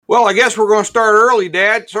Well, I guess we're going to start early,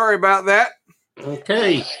 Dad. Sorry about that.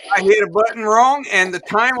 Okay. I hit a button wrong, and the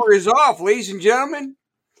timer is off. Ladies and gentlemen,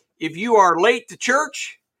 if you are late to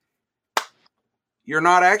church, you're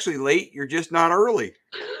not actually late. You're just not early.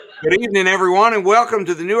 Good evening, everyone, and welcome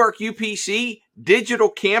to the Newark UPC Digital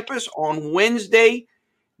Campus on Wednesday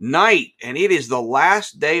night. And it is the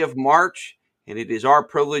last day of March, and it is our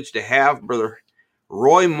privilege to have Brother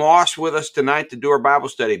Roy Moss with us tonight to do our Bible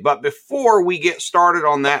study. But before we get started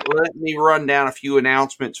on that, let me run down a few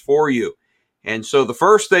announcements for you. And so the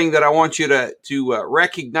first thing that I want you to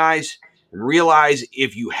recognize and realize,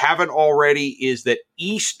 if you haven't already, is that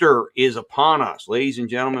Easter is upon us. Ladies and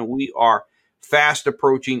gentlemen, we are fast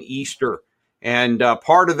approaching Easter. And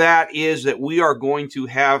part of that is that we are going to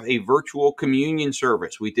have a virtual communion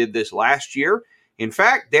service. We did this last year. In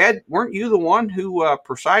fact, Dad, weren't you the one who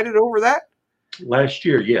presided over that? Last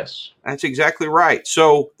year, yes. That's exactly right.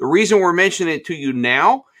 So the reason we're mentioning it to you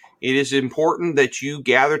now, it is important that you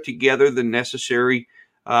gather together the necessary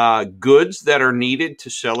goods that are needed to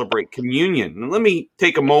celebrate communion. And let me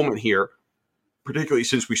take a moment here, particularly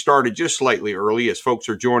since we started just slightly early as folks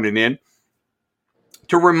are joining in,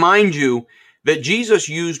 to remind you that Jesus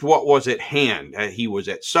used what was at hand. He was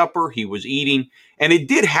at supper, he was eating, and it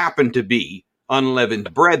did happen to be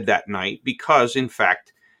unleavened bread that night because, in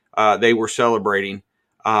fact, they were celebrating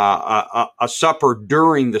a supper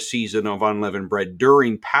during the season of unleavened bread,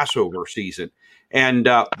 during Passover season. And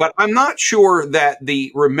but I'm not sure that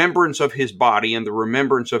the remembrance of his body and the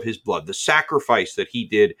remembrance of his blood, the sacrifice that he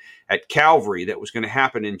did at Calvary that was going to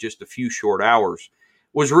happen in just a few short hours,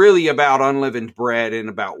 was really about unleavened bread and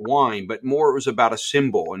about wine, but more it was about a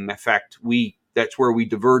symbol. And in fact, that's where we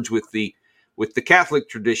diverge with the Catholic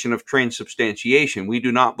tradition of transubstantiation. We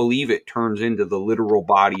do not believe it turns into the literal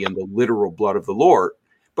body and the literal blood of the Lord,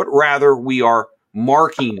 but rather we are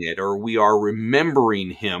marking it, or we are remembering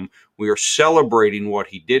him. We are celebrating what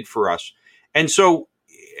he did for us. And so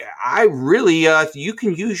I really, you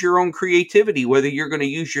can use your own creativity, whether you're going to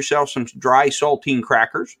use yourself some dry saltine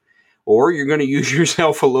crackers, or you're going to use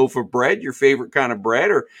yourself a loaf of bread, your favorite kind of bread,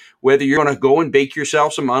 or whether you're going to go and bake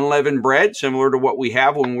yourself some unleavened bread, similar to what we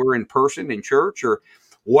have when we're in person in church, or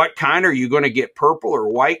what kind are you going to get, purple or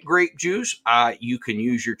white grape juice? You can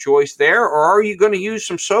use your choice there, or are you going to use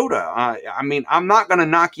some soda? I mean, I'm not going to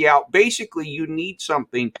knock you out. Basically, you need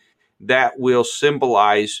something that will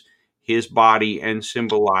symbolize his body and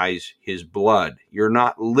symbolize his blood. You're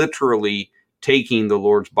not literally taking the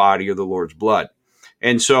Lord's body or the Lord's blood.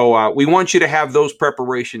 And so we want you to have those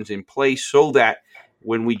preparations in place so that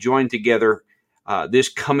when we join together this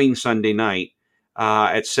coming Sunday night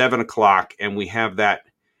at 7 o'clock, and we have that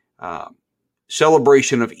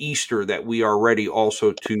celebration of Easter that we are ready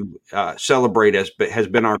also to celebrate, as has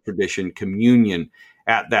been our tradition, communion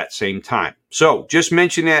at that same time. So just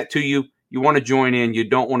mention that to you. You want to join in. You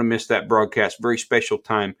don't want to miss that broadcast. Very special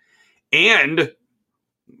time. And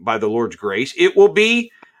by the Lord's grace, it will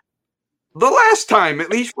be the last time, at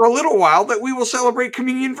least for a little while, that we will celebrate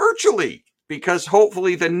communion virtually, because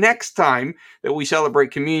hopefully the next time that we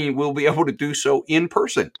celebrate communion, we'll be able to do so in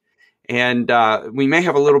person. And we may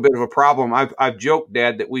have a little bit of a problem. I've joked,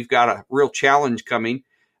 Dad, that we've got a real challenge coming.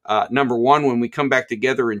 Number one, when we come back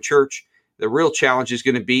together in church, the real challenge is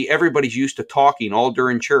going to be everybody's used to talking all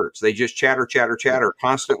during church. They just chatter,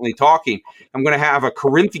 constantly talking. I'm going to have a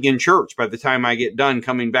Corinthian church by the time I get done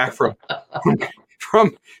coming back from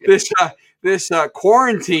this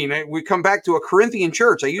quarantine. We come back to a Corinthian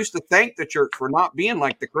church. I used to thank the church for not being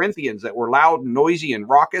like the Corinthians that were loud and noisy and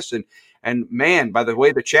raucous. And man, by the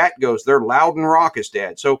way the chat goes, they're loud and raucous,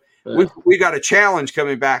 Dad. So we got a challenge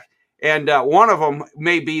coming back. And one of them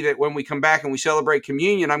may be that when we come back and we celebrate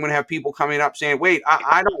communion, I'm going to have people coming up saying, wait,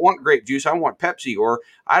 I don't want grape juice. I want Pepsi. Or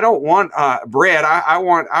I don't want bread. I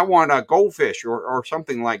want a goldfish or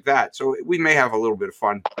something like that. So we may have a little bit of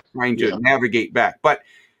fun trying to navigate back. But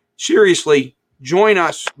seriously, join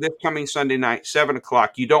us this coming Sunday night, 7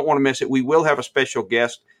 o'clock. You don't want to miss it. We will have a special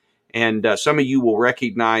guest, and some of you will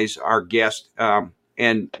recognize our guest.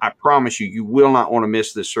 And I promise you, you will not want to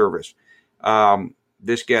miss this service.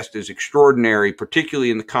 This guest is extraordinary, particularly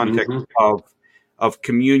in the context of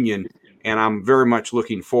communion. And I'm very much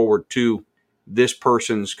looking forward to this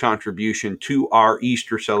person's contribution to our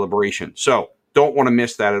Easter celebration. So don't want to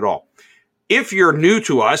miss that at all. If you're new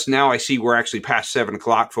to us, now I see we're actually past 7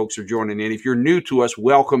 o'clock. Folks are joining in. If you're new to us,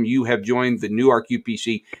 welcome. You have joined the Newark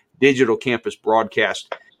UPC Digital Campus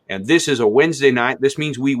broadcast. And this is a Wednesday night. This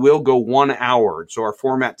means we will go 1 hour. So our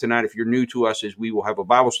format tonight, if you're new to us, is we will have a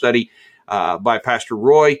Bible study by Pastor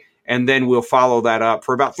Roy, and then we'll follow that up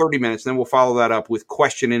for about 30 minutes. Then we'll follow that up with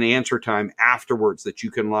question and answer time afterwards that you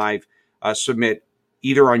can live submit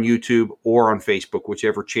either on YouTube or on Facebook,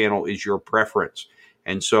 whichever channel is your preference.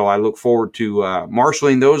 And so I look forward to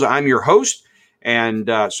marshaling those. I'm your host, and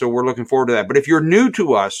so we're looking forward to that. But if you're new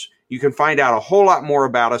to us, you can find out a whole lot more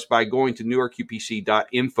about us by going to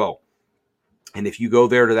newarkupc.info. And if you go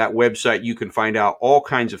there to that website, you can find out all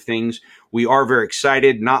kinds of things. We are very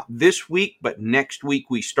excited. Not this week, but next week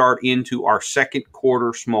we start into our second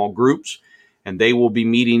quarter small groups, and they will be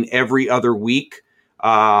meeting every other week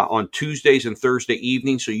on Tuesdays and Thursday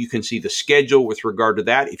evenings. So you can see the schedule with regard to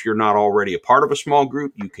that. If you're not already a part of a small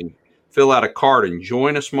group, you can fill out a card and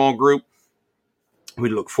join a small group. We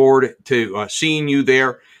look forward to seeing you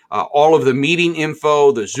there. All of the meeting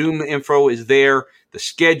info, the Zoom info is there. The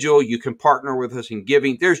schedule, you can partner with us in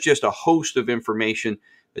giving. There's just a host of information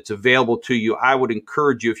that's available to you. I would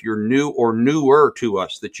encourage you, if you're new or newer to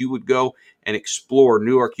us, that you would go and explore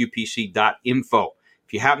newarkupc.info.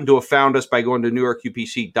 If you happen to have found us by going to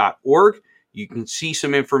newarkupc.org, you can see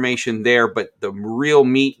some information there, but the real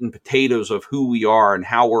meat and potatoes of who we are and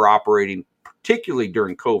how we're operating, particularly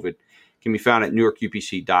during COVID, can be found at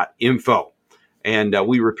newarkupc.info. And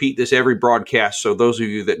we repeat this every broadcast, so those of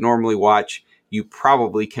you that normally watch, you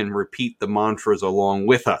probably can repeat the mantras along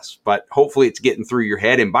with us, but hopefully it's getting through your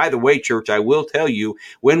head. And by the way, church, I will tell you,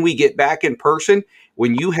 when we get back in person,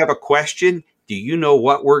 when you have a question, do you know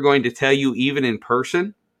what we're going to tell you even in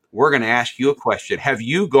person? We're going to ask you a question. Have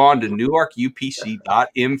you gone to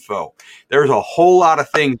newarkupc.info? There's a whole lot of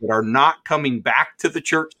things that are not coming back to the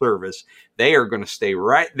church service. They are going to stay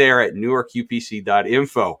right there at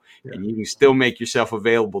newarkupc.info, and you can still make yourself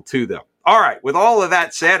available to them. All right. With all of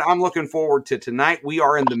that said, I'm looking forward to tonight. We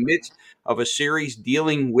are in the midst of a series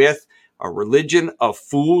dealing with a religion of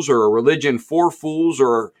fools, or a religion for fools,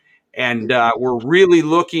 and we're really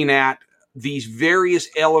looking at these various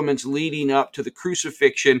elements leading up to the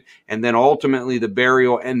crucifixion, and then ultimately the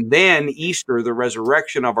burial, and then Easter, the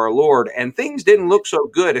resurrection of our Lord. And things didn't look so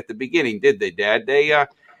good at the beginning, did they, Dad?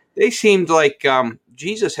 They seemed like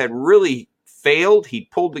Jesus had really failed. He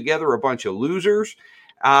pulled together a bunch of losers.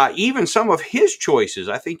 Even some of his choices,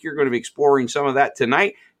 I think you're going to be exploring some of that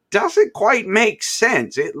tonight, doesn't quite make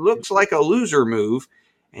sense. It looks like a loser move,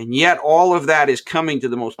 and yet all of that is coming to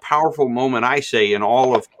the most powerful moment, I say, in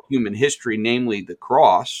all of human history, namely the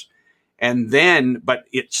cross. And then, but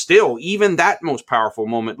it still, even that most powerful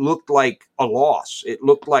moment looked like a loss. It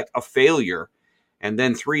looked like a failure. And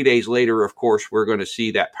then 3 days later, of course, we're going to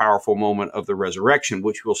see that powerful moment of the resurrection,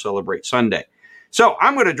 which we'll celebrate Sunday. So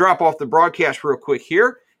I'm going to drop off the broadcast real quick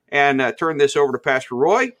here and turn this over to Pastor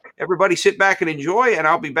Roy. Everybody sit back and enjoy, and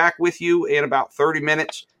I'll be back with you in about 30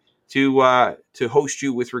 minutes to host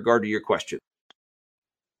you with regard to your question.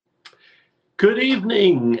 Good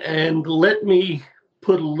evening, and let me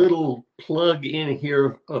put a little plug in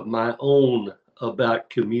here of my own about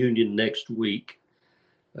communion next week,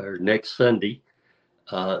 or next Sunday.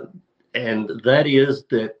 And that is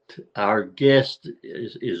that our guest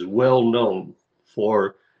is well known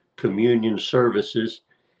for communion services.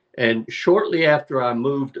 And shortly after I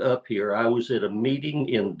moved up here, I was at a meeting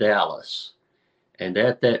in Dallas. And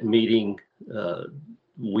at that meeting,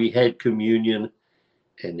 we had communion,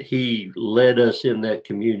 and he led us in that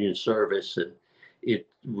communion service. And it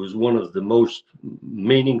was one of the most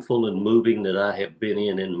meaningful and moving that I have been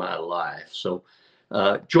in my life. So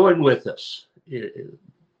join with us.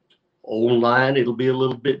 Online, it'll be a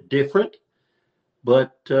little bit different,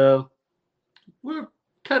 but we're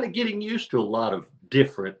kind of getting used to a lot of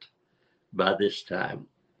different by this time.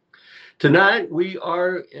 Tonight, we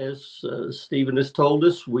are, as Stephen has told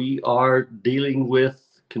us, we are dealing with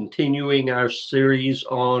continuing our series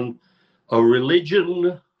on a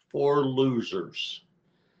religion for losers.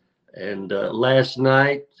 And last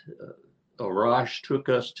night, Arash took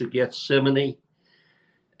us to Gethsemane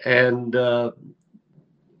and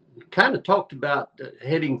kind of talked about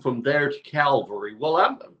heading from there to Calvary. Well,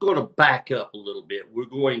 I'm going to back up a little bit. We're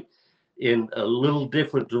going in a little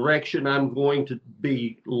different direction. I'm going to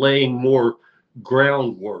be laying more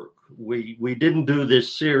groundwork. We didn't do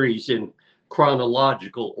this series in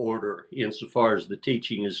chronological order insofar as the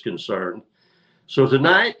teaching is concerned. So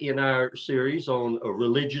tonight in our series on a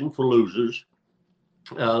religion for losers,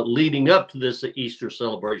 leading up to this Easter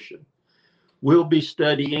celebration, we'll be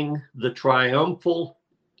studying the triumphal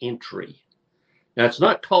entry. Now, it's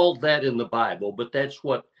not called that in the Bible, but that's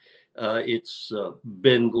what it's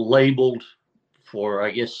been labeled for, I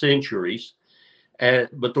guess, centuries.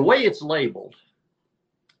 But the way it's labeled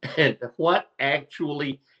and what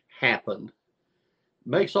actually happened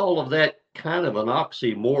makes all of that kind of an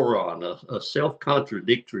oxymoron, a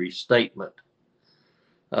self-contradictory statement.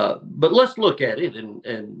 But let's look at it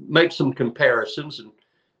and make some comparisons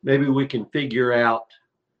maybe we can figure out,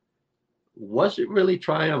 was it really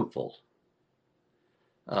triumphal?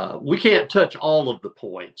 We can't touch all of the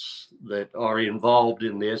points that are involved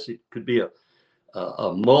in this. It could be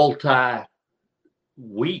a multi-week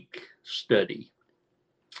study,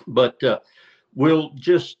 but we'll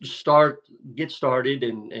just get started,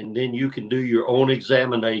 and then you can do your own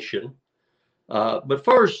examination. But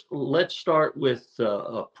first, let's start with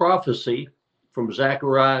a prophecy from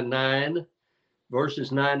Zechariah 9,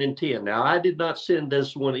 verses 9 and 10. Now, I did not send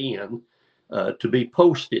this one in to be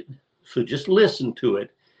posted, so just listen to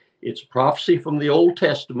it. It's prophecy from the Old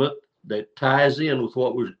Testament that ties in with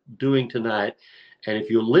what we're doing tonight. And if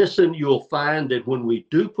you listen, you'll find that when we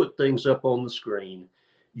do put things up on the screen,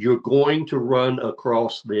 you're going to run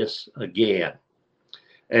across this again.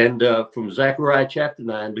 And from Zechariah chapter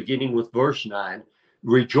 9, beginning with verse 9,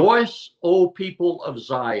 rejoice, O people of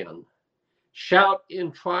Zion. Shout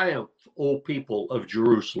in triumph, O people of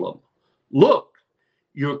Jerusalem. Look,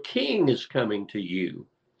 your king is coming to you.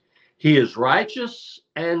 He is righteous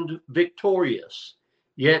and victorious,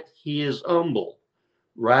 yet he is humble,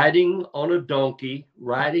 riding on a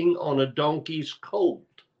donkey's colt.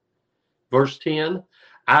 Verse 10,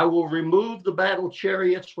 I will remove the battle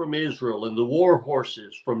chariots from Israel and the war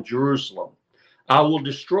horses from Jerusalem. I will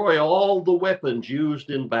destroy all the weapons used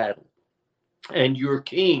in battle, and your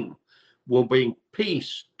king will bring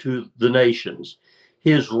peace to the nations.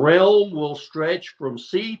 His realm will stretch from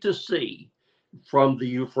sea to sea, from the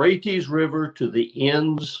Euphrates River to the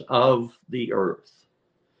ends of the earth.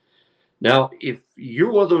 Now, if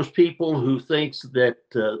you're one of those people who thinks that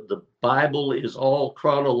the Bible is all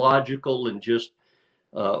chronological and just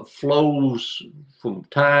flows from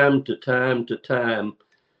time to time to time,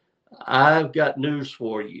 I've got news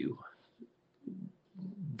for you.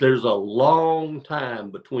 There's a long time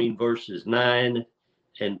between verses 9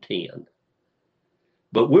 and 10.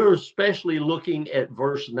 But we're especially looking at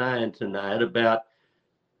verse 9 tonight about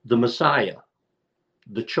the Messiah,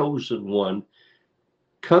 the chosen one,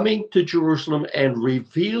 coming to Jerusalem and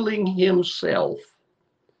revealing himself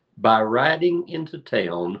by riding into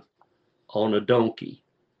town on a donkey.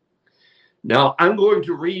 Now, I'm going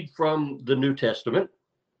to read from the New Testament,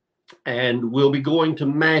 and we'll be going to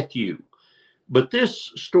Matthew. But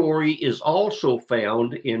this story is also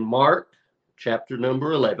found in Mark chapter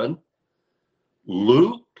number 11,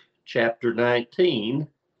 Luke chapter 19,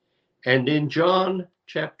 and in John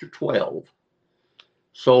chapter 12.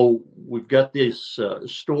 So we've got this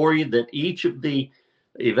story that each of the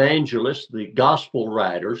evangelists, the gospel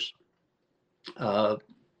writers,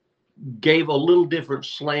 gave a little different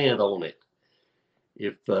slant on it.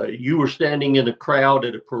 If you were standing in a crowd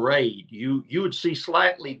at a parade, you would see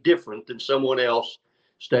slightly different than someone else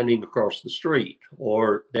standing across the street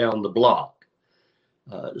or down the block.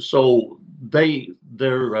 So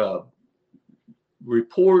their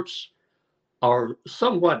reports are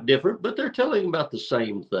somewhat different, but they're telling about the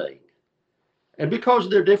same thing. And because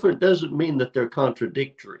they're different doesn't mean that they're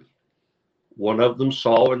contradictory. One of them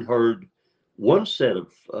saw and heard one set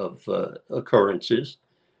of occurrences.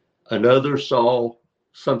 Another saw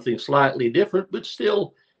something slightly different, but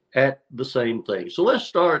still at the same thing. So let's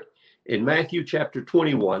start in Matthew chapter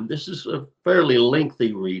 21. This is a fairly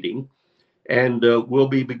lengthy reading, and we'll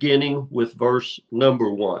be beginning with verse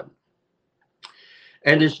number 1.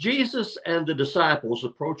 And as Jesus and the disciples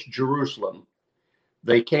approached Jerusalem,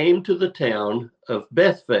 they came to the town of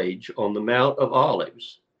Bethphage on the Mount of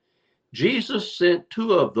Olives. Jesus sent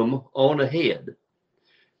 2 of them on ahead.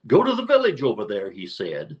 Go to the village over there, he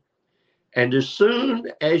said, and as soon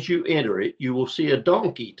as you enter it, you will see a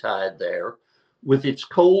donkey tied there with its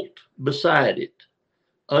colt beside it.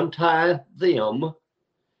 Untie them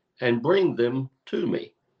and bring them to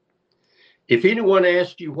me. If anyone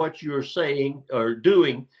asks you what you're saying or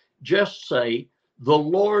doing, just say, the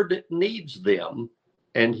Lord needs them,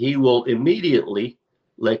 and he will immediately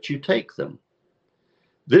let you take them.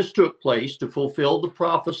 This took place to fulfill the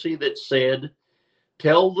prophecy that said,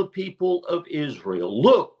 tell the people of Israel,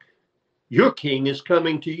 look, your king is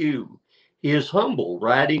coming to you. He is humble,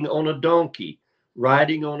 riding on a donkey,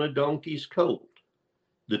 riding on a donkey's colt.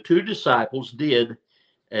 The 2 disciples did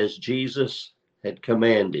as Jesus had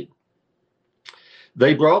commanded.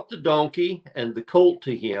 They brought the donkey and the colt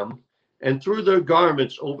to him and threw their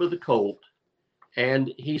garments over the colt,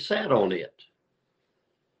 and he sat on it.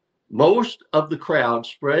 Most of the crowd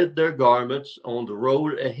spread their garments on the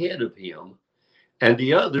road ahead of him, and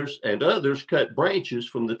others cut branches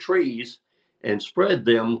from the trees and spread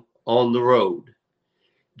them on the road.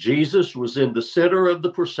 Jesus was in the center of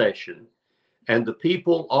the procession, and the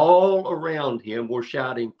people all around him were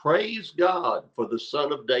shouting, praise God for the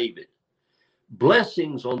Son of David.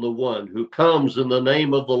 Blessings on the one who comes in the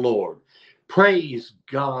name of the Lord. Praise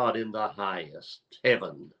God in the highest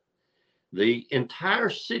heaven. The entire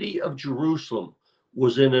city of Jerusalem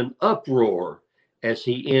was in an uproar as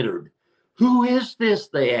he entered. Who is this?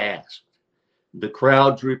 They asked. The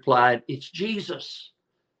crowds replied, it's Jesus,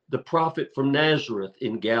 the prophet from Nazareth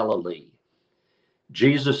in Galilee.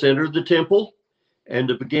 Jesus entered the temple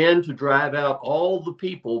and began to drive out all the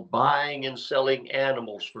people buying and selling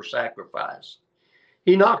animals for sacrifice.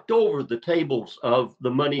 He knocked over the tables of the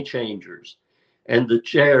money changers and the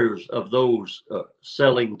chairs of those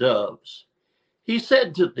selling doves. He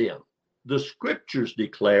said to them, the scriptures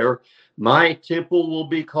declare, my temple will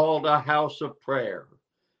be called a house of prayer,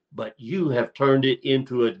 but you have turned it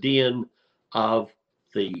into a den of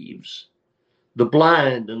thieves. The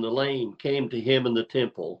blind and the lame came to him in the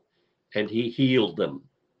temple, and he healed them.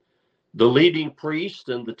 The leading priests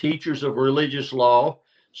and the teachers of religious law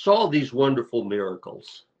saw these wonderful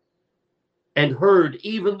miracles and heard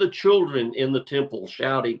even the children in the temple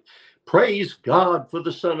shouting, praise God for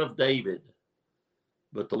the Son of David.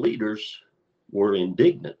 But the leaders were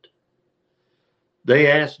indignant.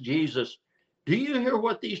 They asked Jesus, do you hear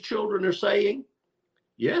what these children are saying?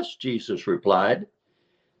 Yes, Jesus replied.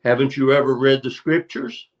 Haven't you ever read the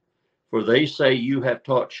scriptures? For they say you have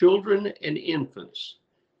taught children and infants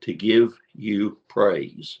to give you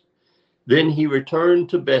praise. Then he returned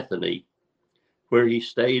to Bethany, where he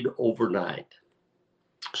stayed overnight.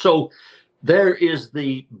 So there is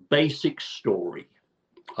the basic story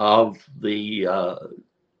of the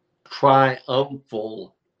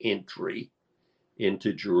triumphal entry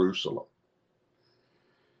into Jerusalem.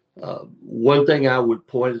 One thing I would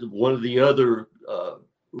point, one of the other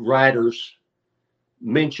writers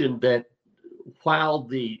mentioned that while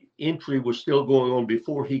the entry was still going on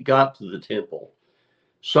before he got to the temple,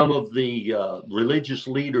 some of the religious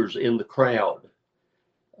leaders in the crowd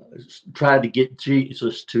tried to get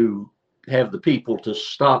Jesus to have the people to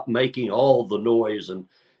stop making all the noise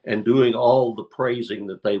and doing all the praising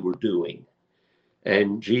that they were doing.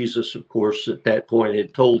 And Jesus, of course, at that point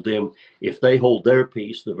had told them, if they hold their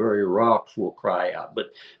peace, the very rocks will cry out.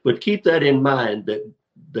 But keep that in mind, that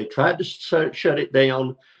they tried to shut it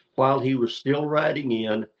down while he was still riding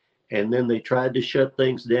in, and then they tried to shut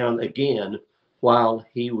things down again while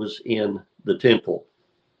he was in the temple.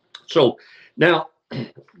 So now,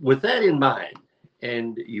 with that in mind,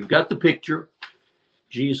 and you've got the picture,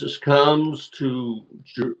 Jesus comes to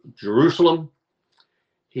Jerusalem.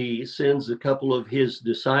 He sends a couple of his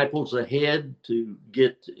disciples ahead to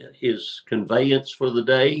get his conveyance for the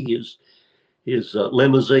day, his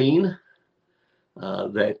limousine,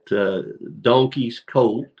 that donkey's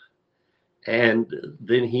colt. And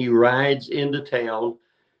then he rides into town.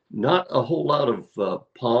 Not a whole lot of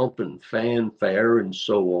pomp and fanfare and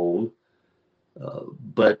so on,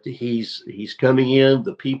 but he's coming in.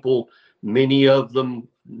 The people, many of them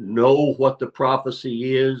know what the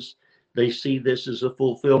prophecy is. They see this as a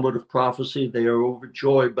fulfillment of prophecy. They are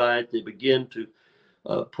overjoyed by it. They begin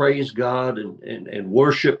to praise God and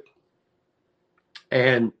worship.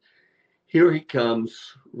 And here he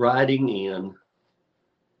comes riding in,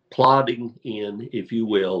 plodding in, if you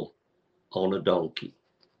will, on a donkey.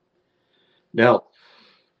 Now,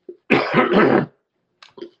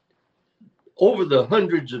 over the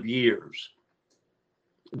hundreds of years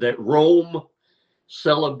that Rome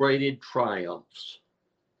celebrated triumphs,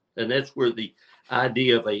 and that's where the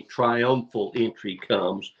idea of a triumphal entry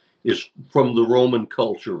comes, is from the Roman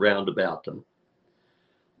culture round about them.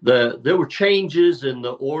 There were changes in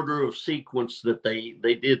the order of sequence that they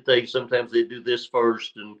did things. Sometimes they do this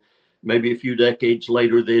first, and maybe a few decades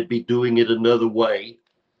later they'd be doing it another way.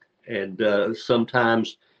 And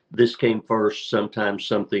sometimes this came first, sometimes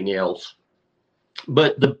something else.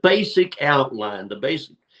 But the basic outline, the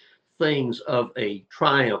basic things of a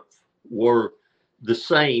triumph were the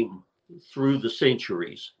same through the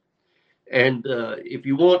centuries. And if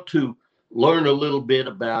you want to learn a little bit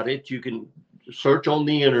about it, you can search on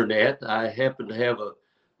the internet. I happen to have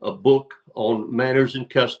a book on manners and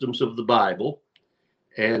customs of the Bible,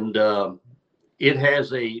 and it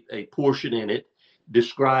has a portion in it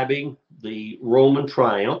describing the Roman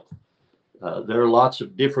triumph. There are lots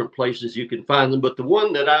of different places you can find them, but the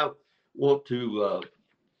one that I want to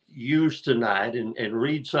use tonight and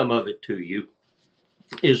read some of it to you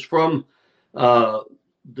is from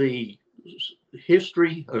the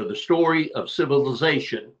history or the story of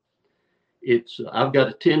civilization. I've got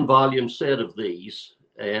a 10-volume set of these,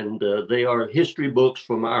 and they are history books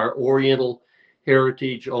from our Oriental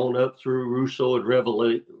heritage on up through Rousseau and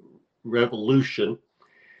Revolution.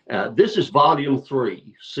 This is volume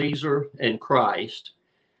 3, Caesar and Christ.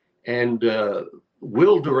 And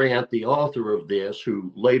Will Durant, the author of this,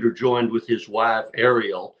 who later joined with his wife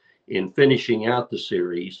Ariel in finishing out the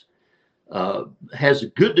series, has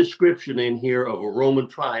a good description in here of a Roman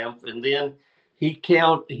triumph, and then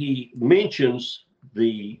he mentions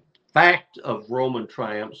the fact of Roman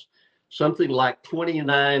triumphs something like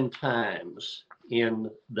 29 times in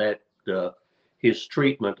that his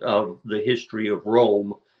treatment of the history of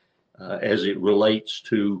Rome as it relates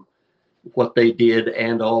to what they did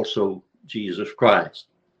and also Jesus Christ.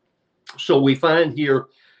 So we find here,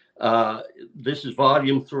 this is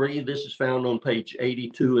volume 3. This is found on page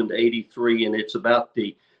 82 and 83, and it's about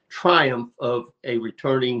the triumph of a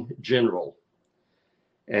returning general.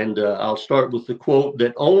 And I'll start with the quote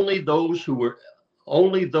that only those were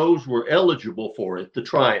eligible for it, the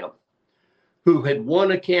triumph, who had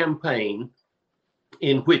won a campaign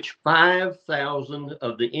in which 5,000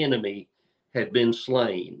 of the enemy had been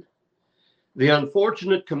slain. The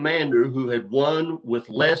unfortunate commander who had won with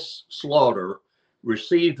less slaughter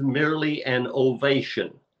received merely an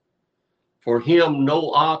ovation. For him,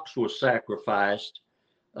 no ox was sacrificed,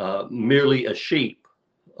 merely a sheep,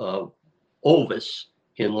 ovis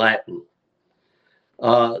in Latin.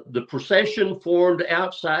 The procession formed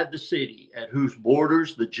outside the city, at whose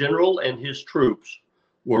borders the general and his troops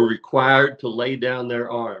were required to lay down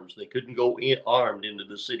their arms. They couldn't go armed into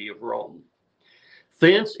the city of Rome.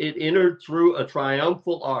 Thence it entered through a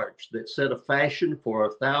triumphal arch that set a fashion for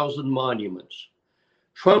 1,000 monuments.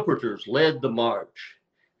 Trumpeters led the march.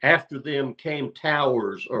 After them came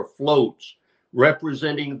towers or floats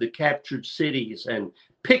representing the captured cities and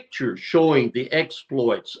pictures showing the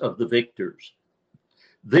exploits of the victors.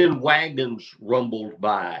 Then wagons rumbled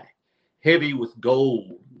by, heavy with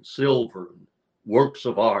gold, silver, works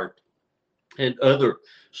of art, and other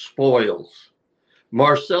spoils.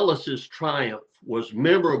 Marcellus's triumph was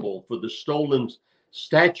memorable for the stolen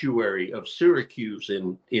statuary of Syracuse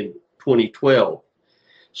in 2012.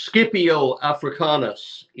 Scipio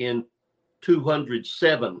Africanus in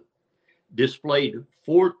 207 displayed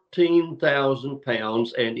 14,000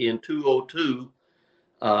 pounds, and in 202,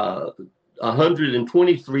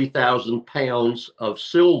 123,000 pounds of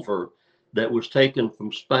silver that was taken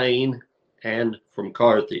from Spain and from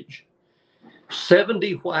Carthage.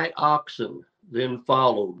 70 white oxen then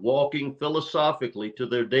followed, walking philosophically to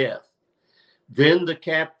their death. Then the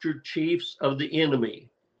captured chiefs of the enemy,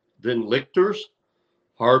 then lictors,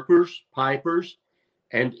 harpers, pipers,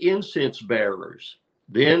 and incense bearers,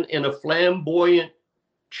 then in a flamboyant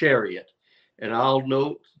chariot. And I'll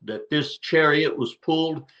note that this chariot was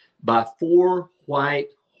pulled by 4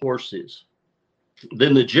 white horses.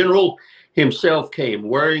 Then the general himself came,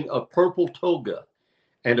 wearing a purple toga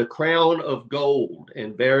and a crown of gold,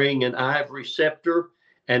 and bearing an ivory scepter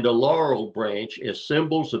and a laurel branch as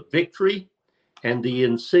symbols of victory and the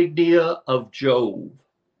insignia of Jove.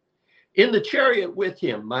 In the chariot with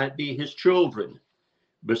him might be his children.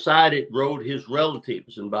 Beside it rode his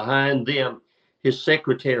relatives, and behind them his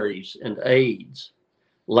secretaries and aides.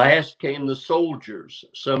 Last came the soldiers,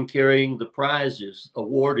 some carrying the prizes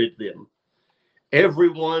awarded them,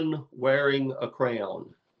 everyone wearing a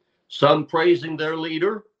crown, some praising their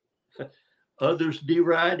leader, others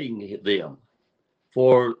deriding them.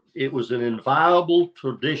 For it was an inviolable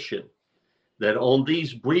tradition that on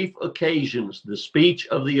these brief occasions, the speech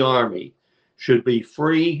of the army should be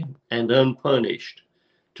free and unpunished,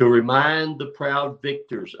 to remind the proud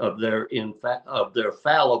victors of their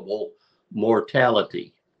fallible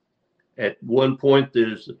mortality. At one point,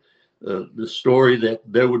 there's the story that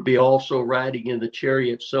there would be also riding in the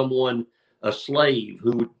chariot someone, a slave,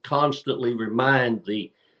 who would constantly remind the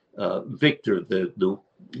victor, the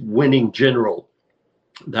winning general,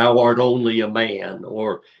 "Thou art only a man,"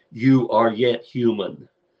 or "You are yet human,"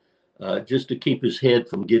 just to keep his head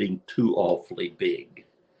from getting too awfully big.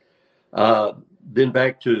 Then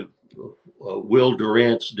back to Will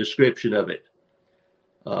Durant's description of it.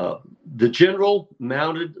 The general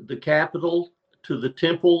mounted the capital to the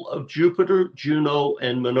temple of Jupiter, Juno,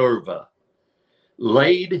 and Minerva,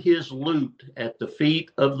 laid his loot at the feet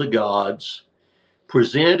of the gods,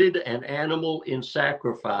 presented an animal in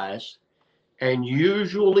sacrifice, and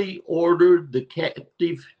usually ordered the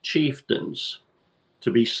captive chieftains to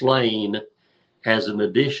be slain as an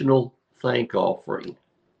additional thank offering.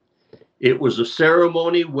 It was a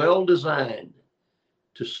ceremony well designed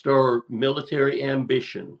to stir military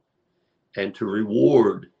ambition and to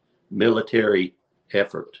reward military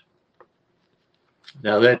effort.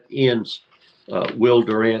 Now that ends Will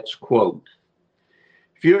Durant's quote.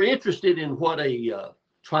 If you're interested in what a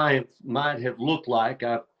triumph might have looked like,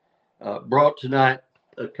 I've brought tonight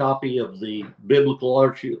a copy of the Biblical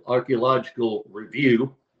Archaeological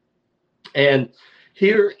Review. And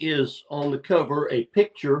here is on the cover a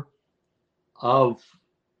picture of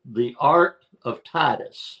the Art of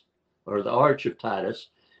Titus, or the Arch of Titus.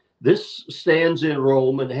 This stands in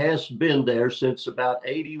Rome and has been there since about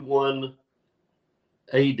 81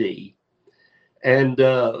 AD. And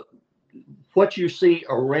what you see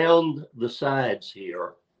around the sides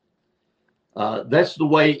here, that's the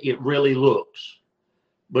way it really looks.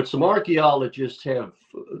 But some archaeologists have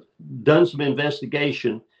done some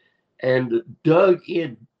investigation and dug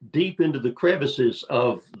in deep into the crevices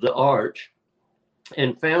of the arch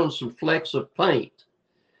and found some flecks of paint.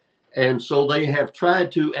 And so they have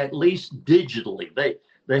tried to, at least digitally,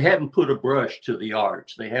 they haven't put a brush to the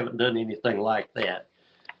arch. They haven't done anything like that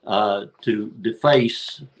to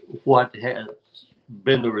deface what has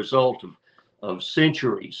been the result of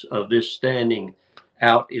centuries of this standing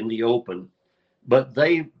out in the open. But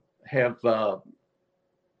they have done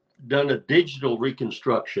a digital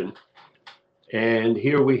reconstruction. And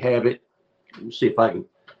here we have it. Let me see if I can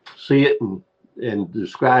see it and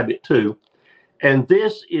describe it too. And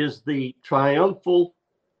this is the triumphal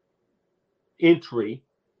entry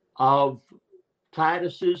of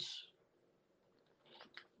Titus's,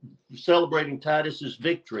 celebrating Titus's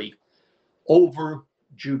victory over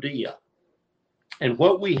Judea. And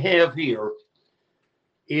what we have here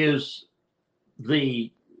is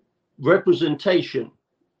the representation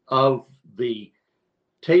of the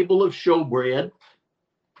table of showbread,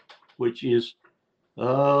 which is,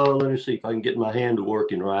 let me see if I can get my hand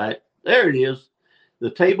working right. There it is. The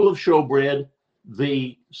table of showbread,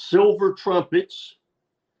 the silver trumpets,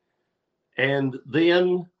 and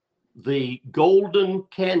then the golden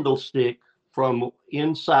candlestick from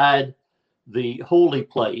inside the holy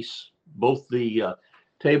place, both the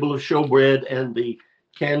table of showbread and the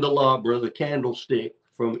candelabra, the candlestick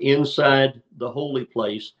from inside the holy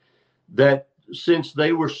place, that since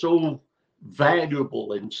they were so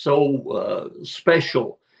valuable and so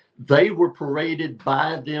special, they were paraded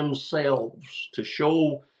by themselves to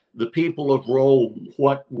show the people of Rome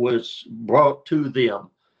what was brought to them.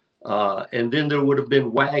 And then there would have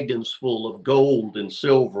been wagons full of gold and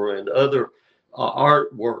silver and other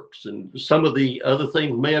artworks. And some of the other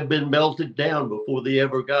things may have been melted down before they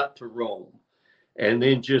ever got to Rome, and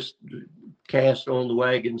then just cast on the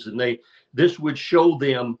wagons. And this would show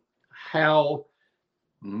them how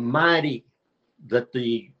mighty that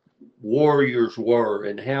the warriors were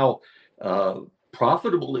and how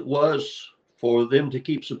profitable it was for them to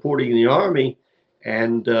keep supporting the army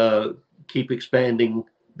and keep expanding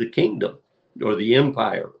the kingdom or the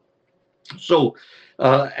empire. So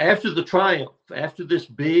after the triumph, after this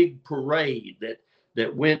big parade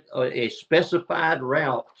that went a specified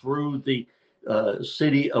route through the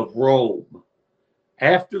city of Rome,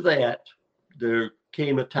 after that, there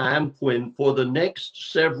came a time when for the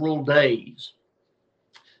next several days,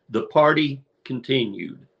 the party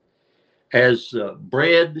continued as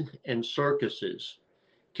bread and circuses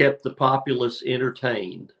kept the populace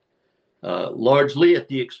entertained, largely at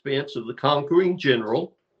the expense of the conquering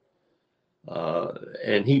general,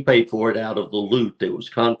 and he paid for it out of the loot that was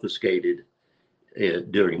confiscated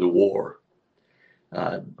during the war.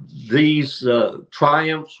 These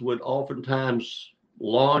triumphs would oftentimes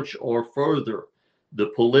launch or further the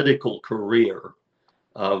political career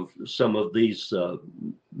of some of these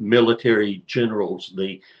military generals,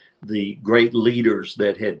 the great leaders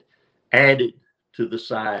that had added to the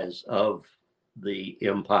size of the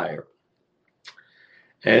empire.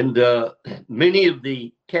 And many of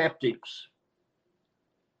the captives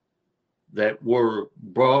that were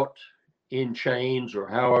brought in chains or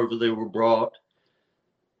however they were brought,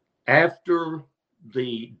 after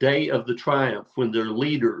the day of the triumph, when their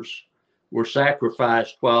leaders were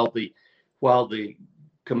sacrificed while the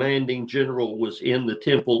commanding general was in the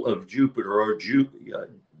temple of Jupiter, or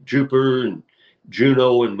Jupiter and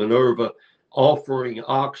Juno and Minerva, offering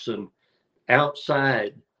oxen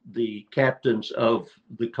outside, the captains of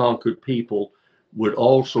the conquered people would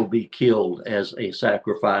also be killed as a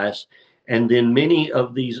sacrifice. And then many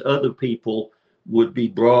of these other people would be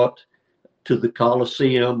brought to the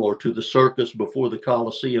Colosseum or to the circus before the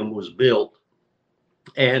Colosseum was built.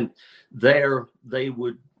 And there they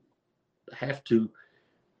would have to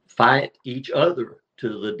fight each other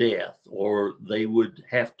to the death, or they would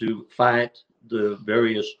have to fight the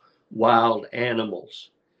various wild animals.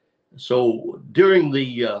 So during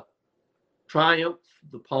the triumph,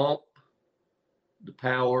 the pomp, the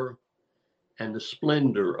power, and the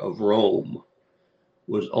splendor of Rome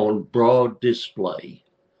was on broad display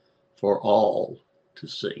for all to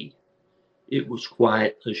see. It was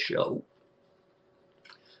quite a show.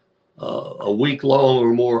 A week-long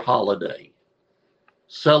or more holiday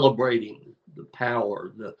celebrating the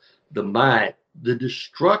power, the might, the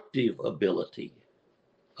destructive ability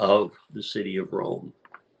of the city of Rome.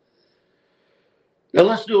 Now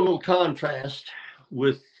let's do a little contrast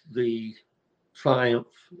with the triumph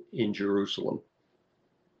in Jerusalem.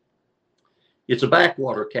 It's a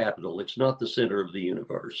backwater capital. It's not the center of the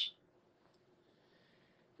universe.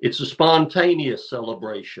 It's a spontaneous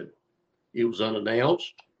celebration. It was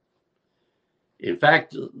unannounced. In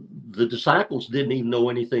fact, the disciples didn't even know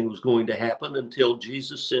anything was going to happen until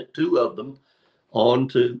Jesus sent two of them on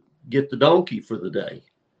to get the donkey for the day.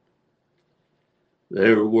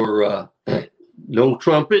 There were no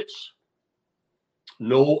trumpets,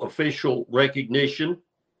 no official recognition.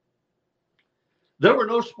 There were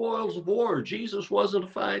no spoils of war. Jesus wasn't a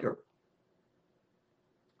fighter.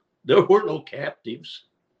 There were no captives.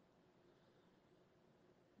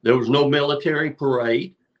 There was no military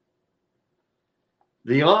parade.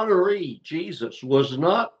 The honoree, Jesus, was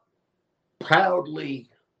not proudly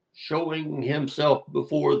showing himself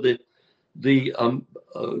before the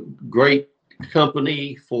great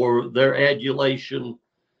company for their adulation.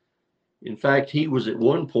 In fact, he was at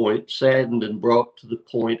one point saddened and brought to the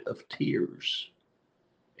point of tears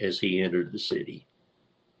as he entered the city.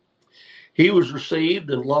 He was received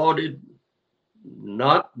and lauded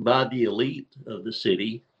not by the elite of the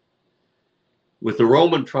city. With the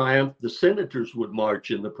Roman triumph, the senators would march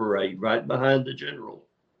in the parade right behind the general.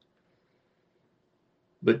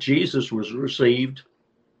 But Jesus was received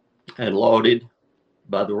and lauded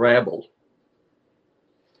by the rabble.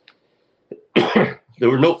 There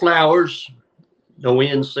were no flowers, no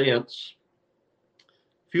incense,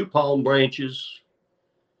 few palm branches,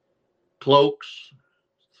 cloaks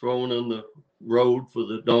thrown on the road for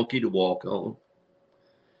the donkey to walk on.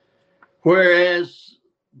 Whereas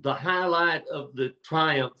the highlight of the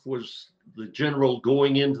triumph was the general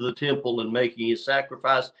going into the temple and making his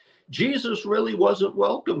sacrifice, Jesus really wasn't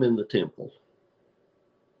welcome in the temple.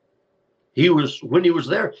 When he was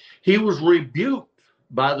there, he was rebuked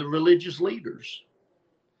by the religious leaders.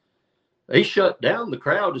 They shut down the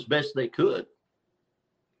crowd as best they could,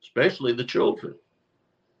 especially the children.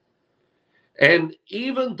 And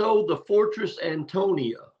even though the Fortress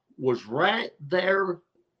Antonia was right there,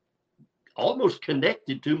 almost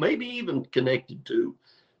connected to, maybe even connected to,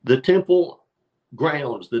 the temple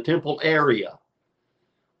grounds, the temple area,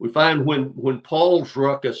 we find when Paul's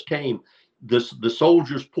ruckus came, the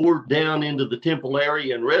soldiers poured down into the temple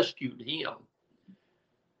area and rescued him.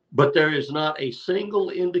 But there is not a single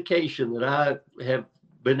indication that I have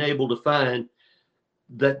been able to find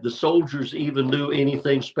that the soldiers even knew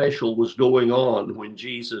anything special was going on when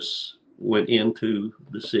Jesus went into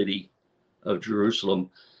the city of Jerusalem.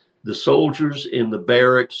 The soldiers in the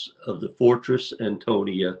barracks of the Fortress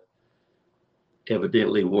Antonia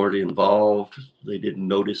evidently weren't involved. They didn't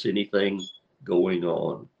notice anything going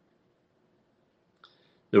on.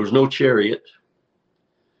 There was no chariot.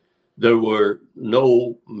 There were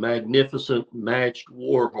no magnificent matched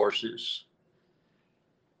war horses.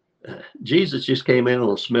 Jesus just came in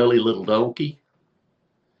on a smelly little donkey.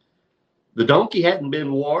 The donkey hadn't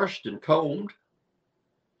been washed and combed.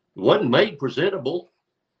 It wasn't made presentable.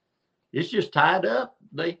 It's just tied up.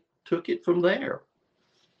 They took it from there.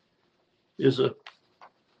 It's a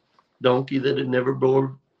donkey that had never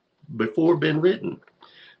before been ridden.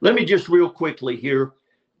 Let me just real quickly here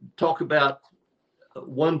talk about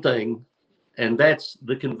one thing, and that's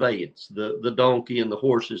the conveyance, the donkey and the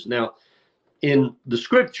horses. Now, in the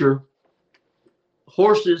scripture,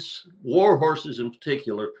 horses, war horses in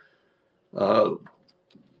particular, the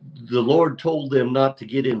Lord told them not to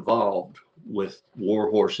get involved with war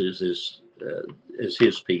horses as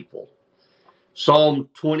his people. Psalm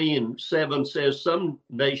 20:7 says, some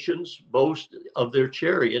nations boast of their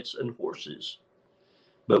chariots and horses,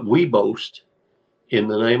 but we boast in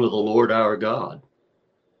the name of the Lord our God.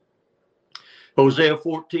 Hosea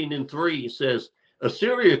 14:3 says,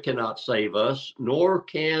 Assyria cannot save us, nor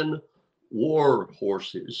can war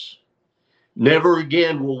horses. Never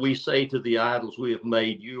again will we say to the idols we have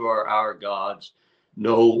made, you are our gods.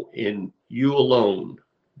 No, in you alone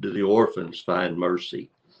do the orphans find mercy.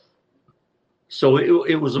 So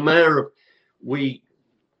it was a matter of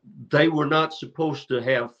they were not supposed to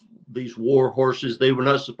have these war horses. They were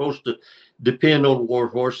not supposed to depend on war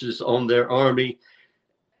horses, on their army.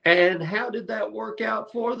 And how did that work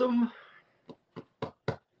out for them?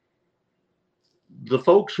 The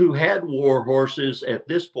folks who had war horses at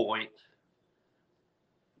this point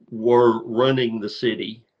were running the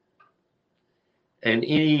city. And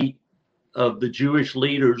any of the Jewish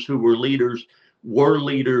leaders who were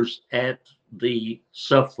leaders at the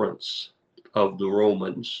sufferance of the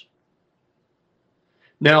Romans.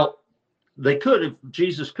 Now,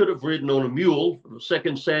 Jesus could have ridden on a mule.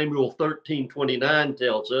 2 Samuel 13:29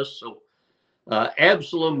 tells us. So at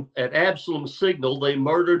Absalom's signal, they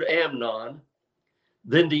murdered Amnon.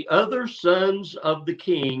 Then the other sons of the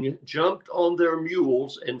king jumped on their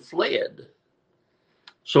mules and fled.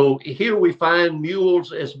 So here we find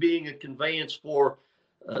mules as being a conveyance for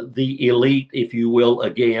the elite, if you will,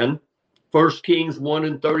 again. 1 Kings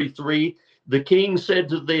 1:33, the king said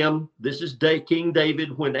to them, this is King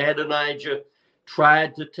David when Adonijah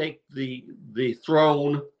tried to take the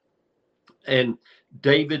throne, and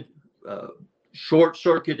David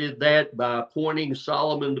short-circuited that by appointing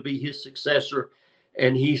Solomon to be his successor.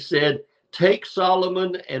 And he said, take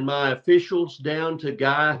Solomon and my officials down to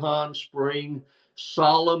Gihon Spring.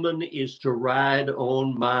 Solomon is to ride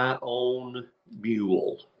on my own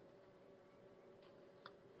mule.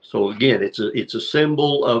 So again, it's a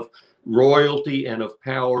symbol of royalty and of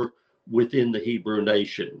power within the Hebrew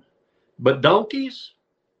nation. But donkeys,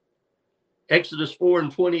 Exodus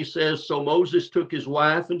 4:20 says, so Moses took his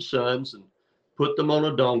wife and sons and put them on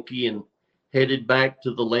a donkey and headed back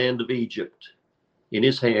to the land of Egypt. In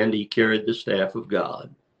his hand, he carried the staff of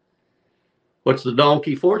God. What's the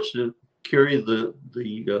donkey for? It's to carry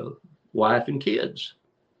the wife and kids.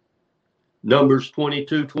 Numbers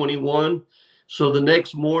 22:21. So the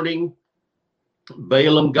next morning,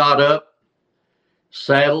 Balaam got up,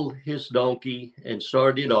 saddled his donkey, and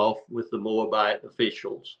started off with the Moabite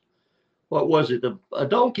officials. What was it? A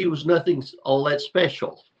donkey was nothing all that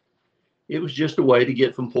special. It was just a way to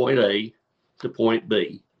get from point A to point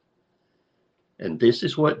B. And this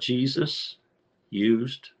is what Jesus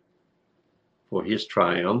used for his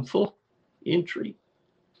triumphal entry.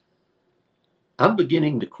 I'm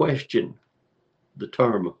beginning to question the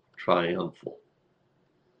term triumphal.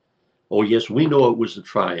 Oh, yes, we know it was a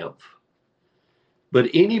triumph. But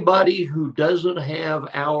anybody who doesn't have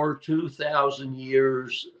our 2,000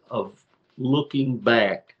 years of looking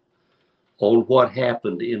back on what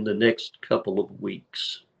happened in the next couple of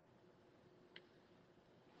weeks,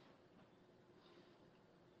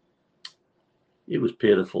 it was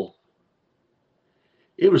pitiful.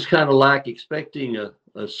 It was kind of like expecting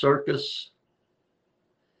a circus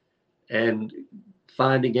and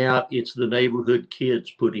finding out it's the neighborhood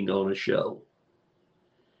kids putting on a show.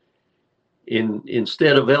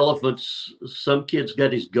 Instead of elephants, some kid's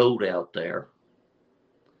got his goat out there.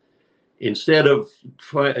 Instead of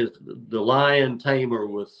the lion tamer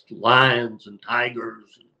with lions and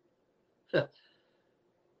tigers,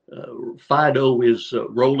 Fido is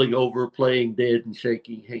rolling over, playing dead and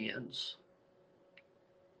shaking hands.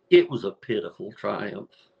 It was a pitiful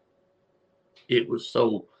triumph. It was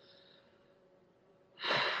so...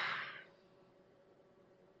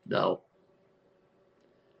 No.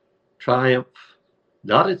 Triumph,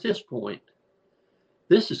 not at this point.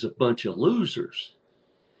 This is a bunch of losers.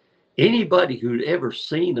 Anybody who'd ever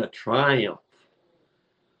seen a triumph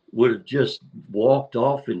would have just walked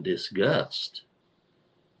off in disgust.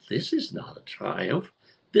 This is not a triumph.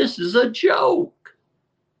 This is a joke.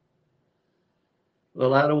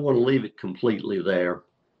 Well, I don't want to leave it completely there,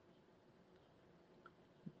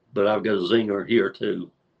 but I've got a zinger here too.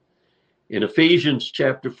 In Ephesians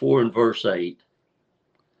chapter 4 and verse 8,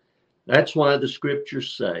 that's why the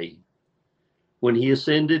scriptures say, when he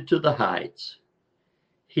ascended to the heights,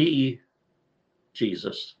 he,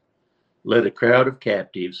 Jesus, led a crowd of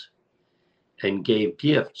captives and gave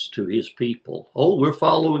gifts to his people. Oh, we're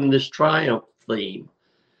following this triumph theme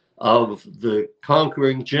of the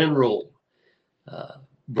conquering general,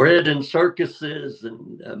 bread and circuses,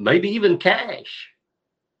 and maybe even cash.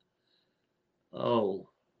 Oh,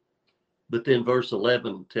 but then verse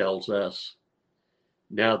 11 tells us,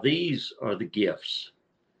 now these are the gifts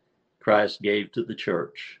Christ gave to the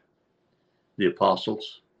church: the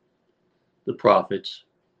apostles, the prophets,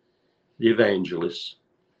 the evangelists,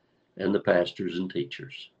 and the pastors and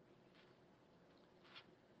teachers.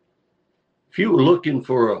 If you were looking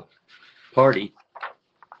for a party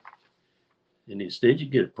and instead you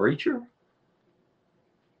get a preacher,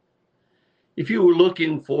 if you were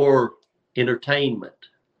looking for entertainment,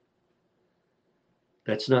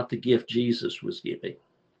 that's not the gift Jesus was giving.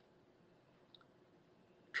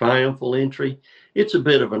 Triumphal entry, it's a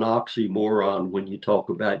bit of an oxymoron when you talk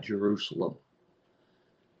about Jerusalem.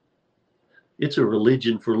 It's a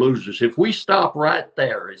religion for losers. If we stop right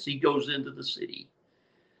there as he goes into the city,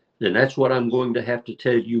 then that's what I'm going to have to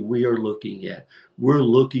tell you we are looking at. We're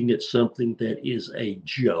looking at something that is a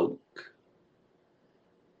joke.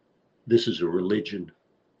 This is a religion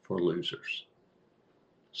for losers.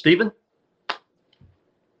 Stephen?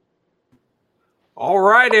 All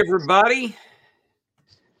right, everybody.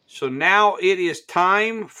 So now it is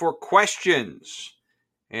time for questions.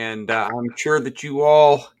 And I'm sure that you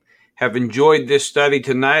all have enjoyed this study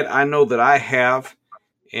tonight. I know that I have.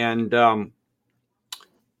 And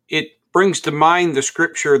it brings to mind the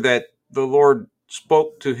scripture that the Lord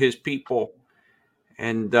spoke to his people.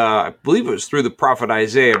 And I believe it was through the prophet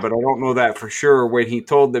Isaiah, but I don't know that for sure. When he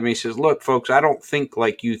told them, he says, look, folks, I don't think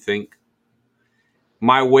like you think.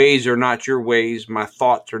 My ways are not your ways. My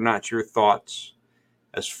thoughts are not your thoughts.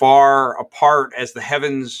 As far apart as the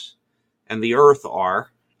heavens and the earth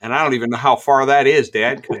are. And I don't even know how far that is,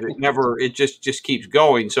 Dad, because it just keeps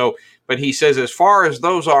going. So, but he says, as far as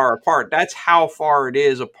those are apart, that's how far it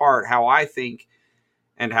is apart, how I think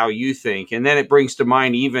and how you think. And then it brings to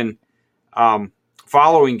mind even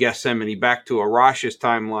following Gethsemane, back to Arash's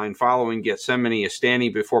timeline, following Gethsemane is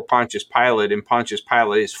standing before Pontius Pilate, and Pontius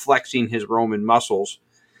Pilate is flexing his Roman muscles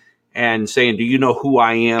and saying, do you know who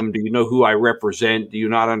I am? Do you know who I represent? Do you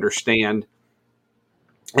not understand?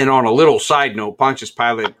 And on a little side note, Pontius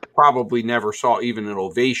Pilate probably never saw even an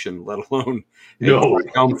ovation, let alone a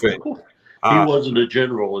triumphant. He wasn't a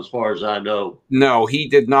general as far as I know. No, he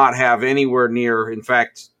did not have anywhere near. In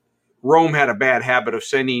fact, Rome had a bad habit of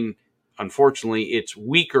sending, unfortunately, its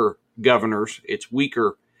weaker governors, its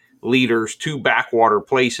weaker leaders to backwater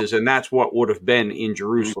places. And that's what would have been in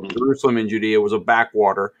Jerusalem. Mm-hmm. Jerusalem in Judea was a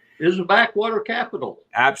backwater. It was a backwater capital.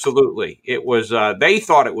 Absolutely. It was, they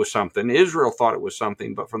thought it was something. Israel thought it was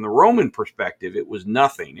something. But from the Roman perspective, it was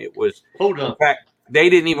nothing. It was, hold on. In fact, they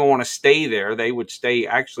didn't even want to stay there. They would stay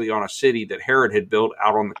actually on a city that Herod had built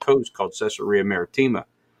out on the coast called Caesarea Maritima.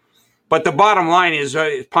 But the bottom line is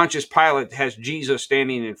Pontius Pilate has Jesus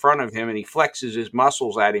standing in front of him, and he flexes his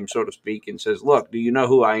muscles at him, so to speak, and says, look, do you know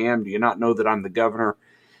who I am? Do you not know that I'm the governor?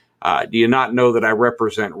 Do you not know that I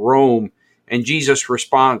represent Rome? And Jesus'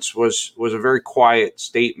 response was a very quiet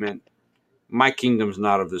statement. My kingdom's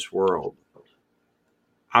not of this world.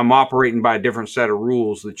 I'm operating by a different set of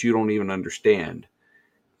rules that you don't even understand.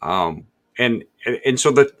 And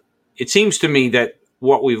so that it seems to me that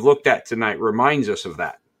what we've looked at tonight reminds us of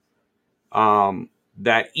that.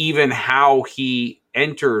 That even how he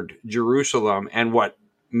entered Jerusalem and what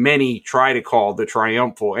many try to call the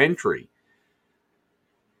triumphal entry,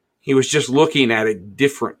 he was just looking at it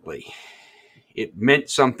differently. It meant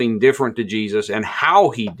something different to Jesus, and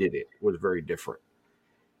how he did it was very different.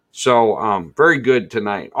 So, very good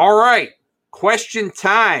tonight. All right, question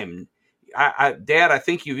time. Dad, I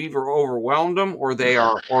think you've either overwhelmed them or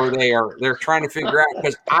they're trying to figure out,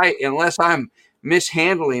 because unless I'm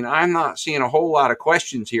mishandling, I'm not seeing a whole lot of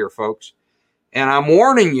questions here, folks. And I'm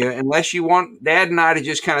warning you, unless you want Dad and I to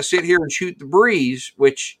just kind of sit here and shoot the breeze,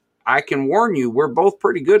 which I can warn you, we're both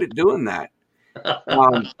pretty good at doing that.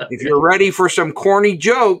 If you're ready for some corny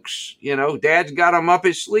jokes, Dad's got them up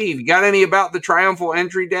his sleeve. You got any about the triumphal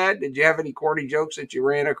entry, Dad? Did you have any corny jokes that you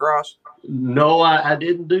ran across? No, I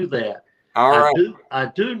didn't do that. All right. I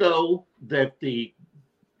do know that the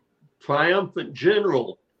triumphant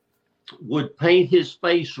general would paint his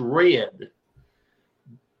face red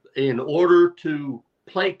in order to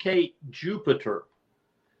placate Jupiter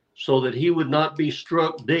so that he would not be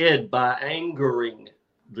struck dead by angering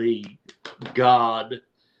the god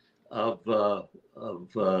of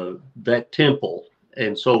that temple.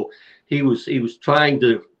 And so he was trying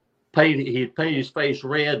to paint his face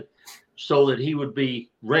red so that he would be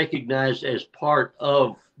recognized as part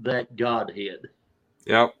of that godhead.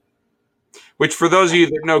 Yep. Which, for those of you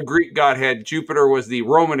that know Greek godhead, Jupiter was the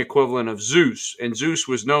Roman equivalent of Zeus, and Zeus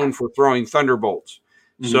was known for throwing thunderbolts.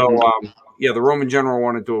 Mm-hmm. So, the Roman general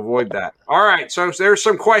wanted to avoid that. All right, so there's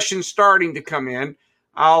some questions starting to come in.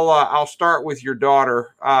 I'll start with your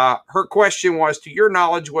daughter. Her question was, to your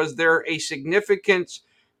knowledge, was there a significance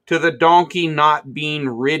to the donkey not being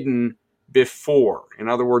ridden before? In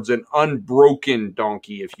other words, an unbroken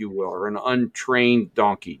donkey, if you will, or an untrained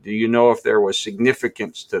donkey. Do you know if there was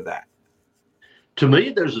significance to that? To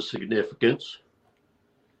me, there's a significance,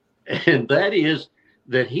 and that is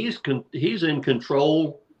that he's in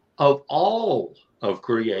control of all of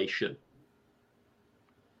creation.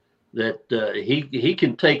 That he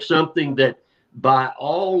can take something that by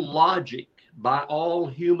all logic, by all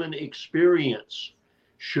human experience,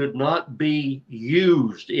 should not be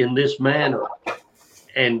used in this manner.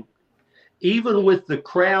 And even with the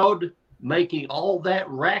crowd making all that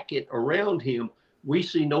racket around him, we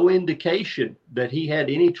see no indication that he had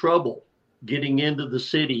any trouble getting into the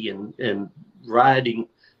city and riding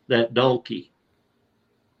that donkey.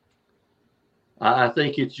 I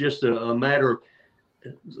think it's just a matter of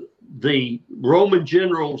the Roman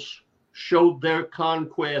generals showed their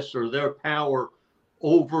conquest or their power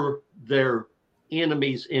over their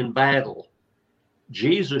enemies in battle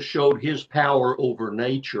Jesus showed his power over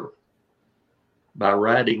nature by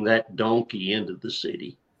riding that donkey into the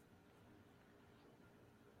city.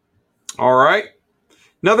 All right.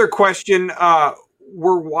 Another question: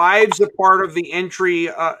 were wives a part of the entry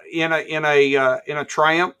in a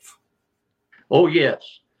triumph? Oh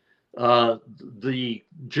yes, the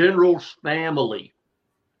general's family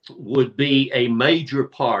would be a major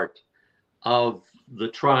part of the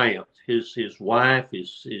triumph. His wife,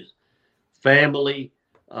 his family.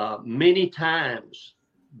 Many times,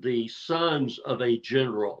 the sons of a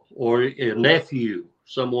general or a nephew,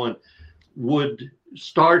 someone would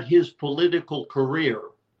start his political career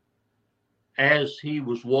as he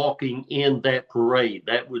was walking in that parade.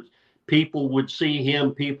 That would People would see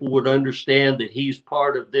him. People would understand that he's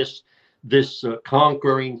part of this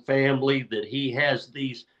conquering family. That he has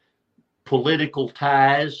these political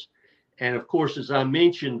ties. And of course, as I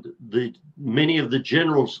mentioned, many of the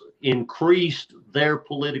generals increased their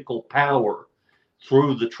political power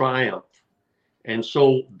through the triumph. And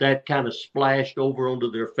so that kind of splashed over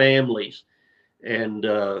onto their families. And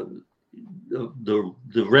the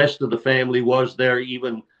rest of the family was there,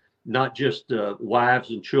 even not just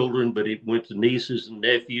wives and children, but it went to nieces and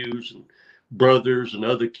nephews and brothers and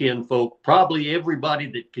other kinfolk. Probably everybody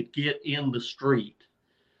that could get in the street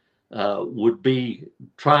would be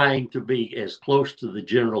trying to be as close to the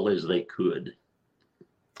general as they could.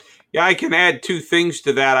 Yeah, I can add two things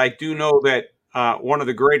to that. I do know that one of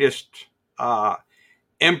the greatest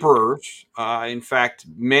emperors, in fact,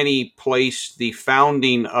 many place the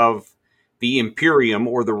founding of the Imperium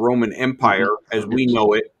or the Roman Empire, as we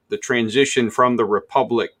know it, the transition from the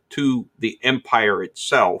Republic to the Empire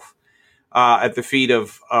itself, at the feet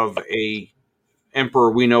of a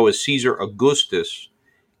emperor we know as Caesar Augustus.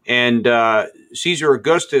 And Caesar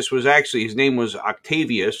Augustus was actually, his name was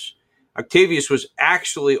Octavius. Octavius was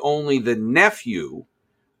actually only the nephew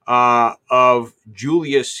of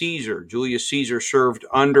Julius Caesar. Julius Caesar served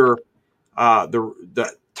under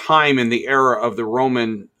the time in the era of the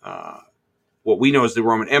Roman, what we know as the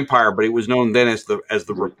Roman Empire, but it was known then as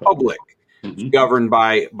the Republic, governed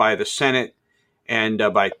by the Senate and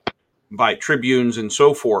by tribunes and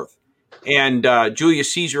so forth. And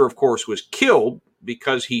Julius Caesar, of course, was killed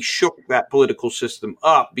because he shook that political system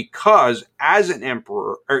up, because as an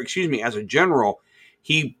emperor, or excuse me, as a general,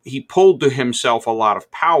 he pulled to himself a lot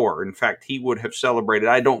of power. In fact, he would have celebrated,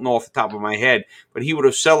 I don't know off the top of my head, but he would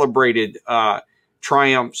have celebrated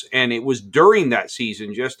triumphs. And it was during that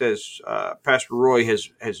season, just as Pastor Roy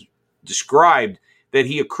has described, that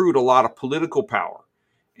he accrued a lot of political power.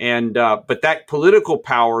 And but that political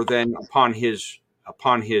power then, upon his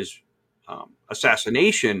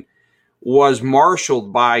assassination, was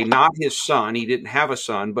marshaled by not his son. He didn't have a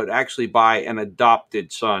son, but actually by an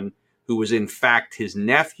adopted son who was in fact his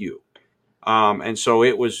nephew. And so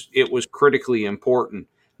it was critically important.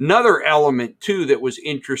 Another element too that was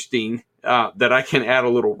interesting, that I can add a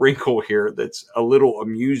little wrinkle here that's a little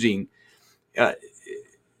amusing.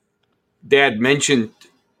 Dad mentioned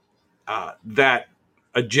that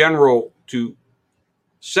a general, to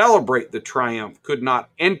celebrate the triumph, could not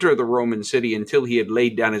enter the Roman city until he had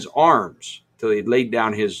laid down his arms, until he had laid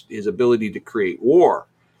down his ability to create war.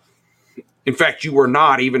 In fact, you were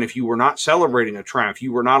not, even if you were not celebrating a triumph,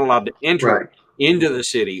 you were not allowed to enter into the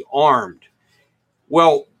city armed.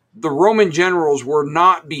 Well, the Roman generals were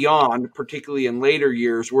not beyond, particularly in later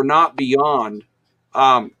years, were not beyond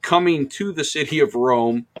coming to the city of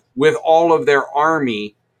Rome with all of their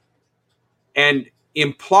army and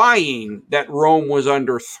implying that Rome was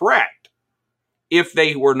under threat if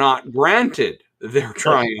they were not granted their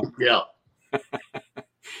triumph. Yeah.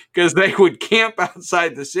 Because they would camp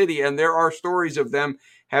outside the city, and there are stories of them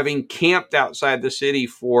having camped outside the city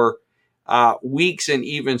for weeks and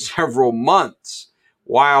even several months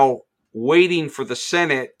while waiting for the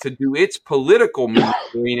Senate to do its political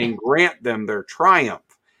maneuvering and grant them their triumph.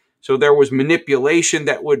 So there was manipulation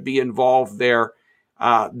that would be involved there.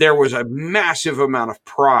 There was a massive amount of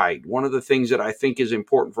pride. One of the things that I think is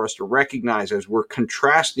important for us to recognize as we're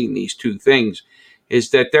contrasting these two things is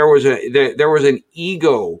that there was an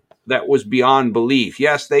ego that was beyond belief.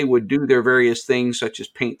 Yes, they would do their various things, such as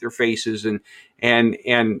paint their faces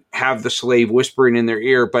and have the slave whispering in their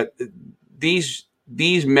ear, but these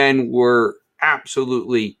men were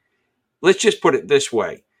absolutely, let's just put it this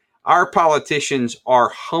way, our politicians are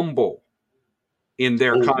humble in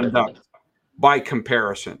their conduct by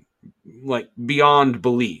comparison, like beyond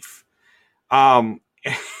belief. And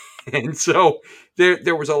so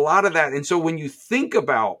there was a lot of that. And so when you think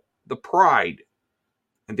about the pride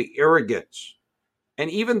and the arrogance and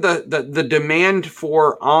even the demand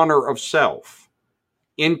for honor of self,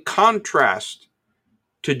 in contrast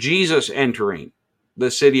to Jesus entering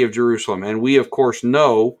the city of Jerusalem. And we, of course,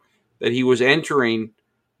 know that he was entering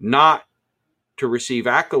not to receive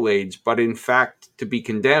accolades, but in fact to be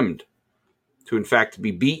condemned, to in fact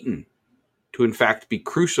be beaten, to in fact be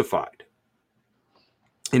crucified.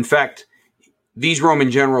 In fact, these Roman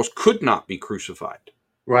generals could not be crucified.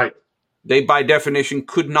 Right. They, by definition,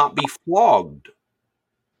 could not be flogged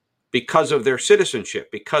because of their citizenship,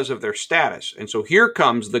 because of their status. And so here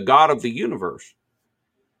comes the God of the universe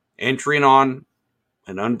entering on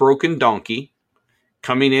an unbroken donkey,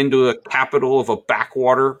 coming into the capital of a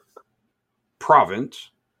backwater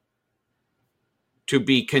province to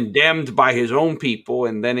be condemned by his own people,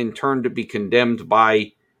 and then in turn to be condemned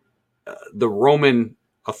by the Roman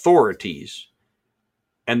authorities.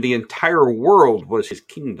 And the entire world was his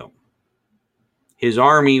kingdom. His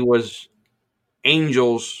army was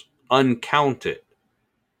angels uncounted.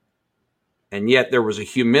 And yet there was a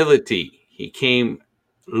humility. He came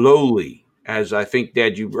lowly, as I think,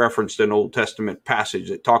 Dad, you referenced an Old Testament passage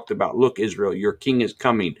that talked about, look, Israel, your king is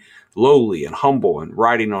coming lowly and humble and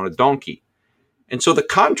riding on a donkey. And so the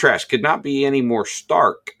contrast could not be any more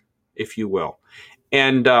stark, if you will.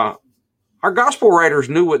 And our gospel writers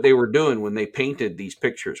knew what they were doing when they painted these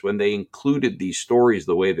pictures, when they included these stories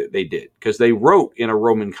the way that they did, because they wrote in a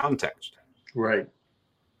Roman context. Right.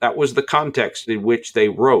 That was the context in which they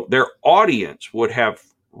wrote. Their audience would have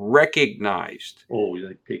recognized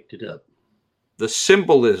they picked it up. the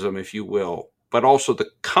symbolism, if you will, but also the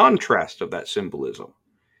contrast of that symbolism.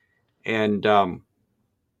 And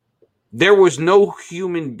there was no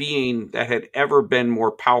human being that had ever been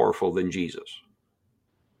more powerful than Jesus.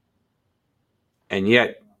 And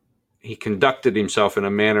yet he conducted himself in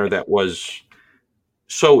a manner that was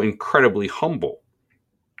so incredibly humble,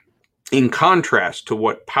 in contrast to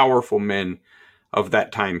what powerful men of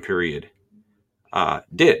that time period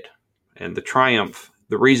did. And the triumph,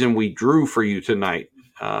 the reason we drew for you tonight,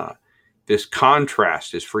 this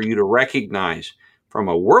contrast is for you to recognize from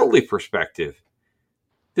a worldly perspective,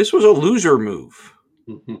 this was a loser move.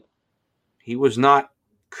 Mm-hmm. He was not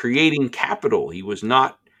creating capital. He was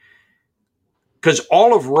not, because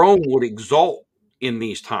all of Rome would exult in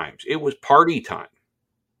these times. It was party time.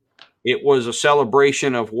 It was a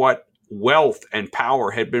celebration of what wealth and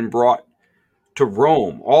power had been brought to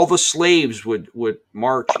Rome. All the slaves would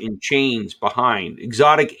march in chains behind.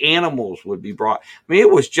 Exotic animals would be brought. I mean, it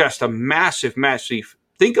was just a massive,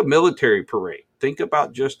 think of military parade. Think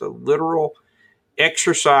about just a literal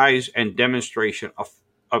exercise and demonstration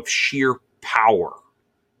of sheer power.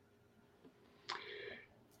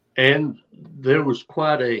 And there was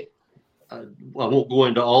quite I won't go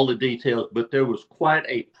into all the details, but there was quite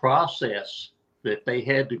a process that they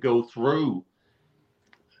had to go through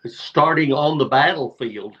starting on the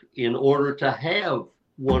battlefield in order to have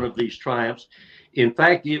one of these triumphs. In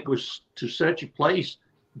fact, it was to such a place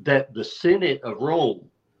that the Senate of Rome,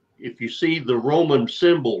 if you see the Roman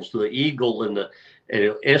symbols, the eagle and the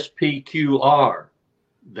SPQR,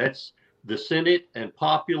 that's the Senate and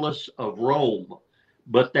populace of Rome.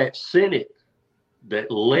 But that Senate that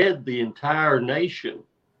led the entire nation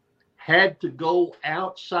had to go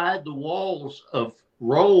outside the walls of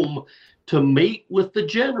Rome to meet with the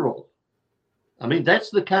general. I mean, that's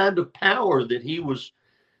the kind of power that he was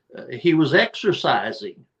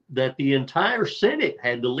exercising, that the entire Senate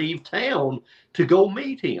had to leave town to go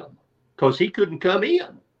meet him because he couldn't come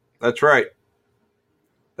in. That's right.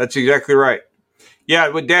 That's exactly right. Yeah,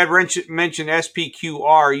 when Dad mentioned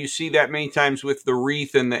SPQR, you see that many times with the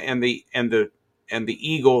wreath and the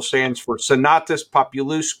eagle stands for Senatus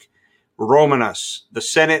Populusque Romanus, the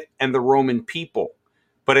Senate and the Roman people.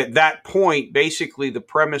 But at that point, basically the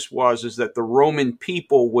premise is that the Roman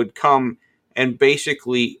people would come and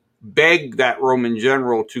basically beg that Roman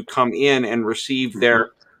general to come in and receive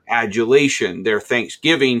their adulation, their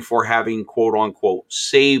thanksgiving for having, quote unquote,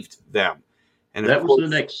 saved them. And that was the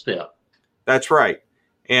next step. That's right.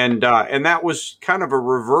 And that was kind of a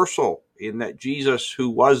reversal in that Jesus,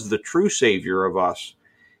 who was the true Savior of us,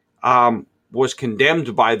 was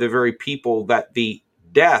condemned by the very people that the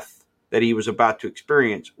death that he was about to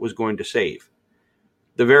experience was going to save.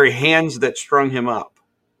 The very hands that strung him up,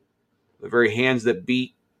 the very hands that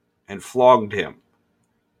beat and flogged him,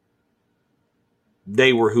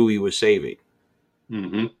 they were who he was saving.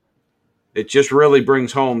 Mm-hmm. It just really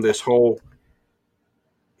brings home this whole,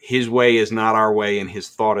 his way is not our way and his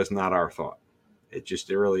thought is not our thought. It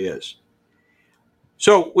really is.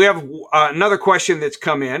 So we have another question that's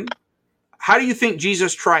come in. How do you think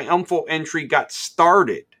Jesus' triumphal entry got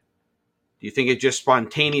started? Do you think it just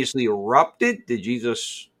spontaneously erupted? Did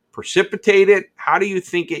Jesus precipitate it? How do you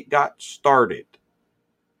think it got started?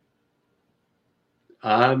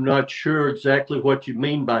 I'm not sure exactly what you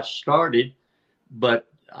mean by started, but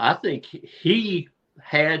I think he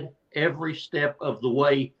had every step of the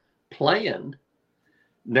way planned.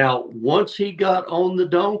 Now, once he got on the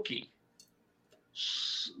donkey,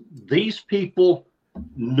 these people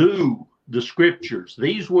knew the scriptures.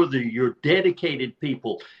 These were your dedicated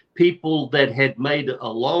people, people that had made a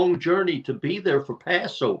long journey to be there for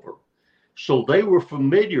Passover. So they were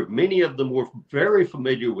familiar. Many of them were very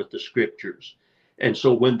familiar with the scriptures. And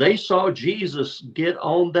so when they saw Jesus get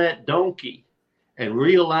on that donkey and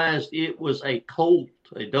realized it was a colt,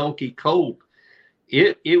 a donkey colt,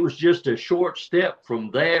 it was just a short step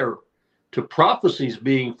from there to prophecies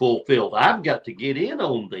being fulfilled. I've got to get in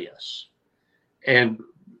on this. And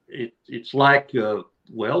it's like,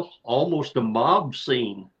 almost a mob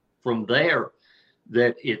scene from there,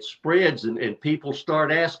 that it spreads and people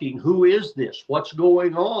start asking, who is this? What's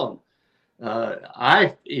going on?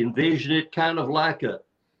 I envision it kind of like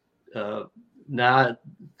now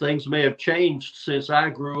things may have changed since I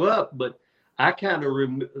grew up, but I kind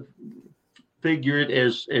of figure it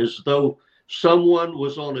as though someone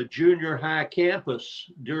was on a junior high campus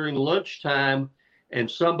during lunchtime and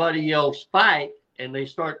somebody yells fight, and they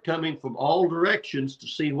start coming from all directions to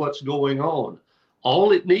see what's going on.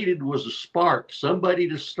 All it needed was a spark, somebody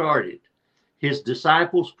to start it. His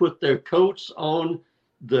disciples put their coats on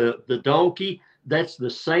the donkey. That's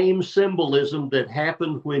the same symbolism that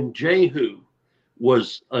happened when Jehu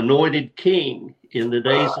was anointed king in the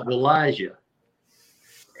days of Elijah.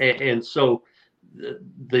 And so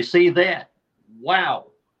they see that,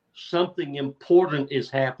 wow, something important is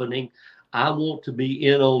happening. I want to be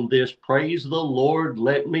in on this. Praise the Lord.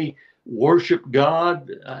 Let me worship God.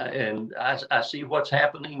 And I see what's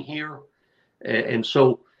happening here. And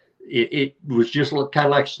so it was just kind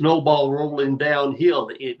of like snowball rolling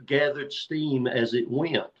downhill. It gathered steam as it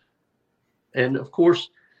went. And of course,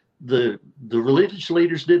 the religious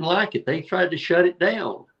leaders didn't like it. They tried to shut it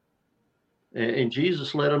down. And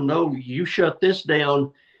Jesus let them know, you shut this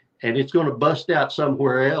down and it's going to bust out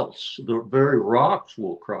somewhere else. The very rocks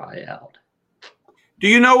will cry out. Do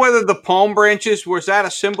you know whether the palm branches, was that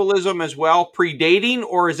a symbolism as well, predating,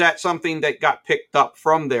 or is that something that got picked up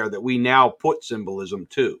from there that we now put symbolism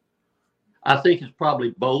to? I think it's probably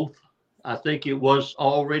both. I think it was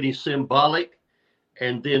already symbolic,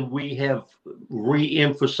 and then we have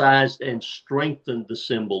re-emphasized and strengthened the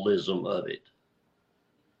symbolism of it.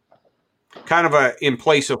 Kind of in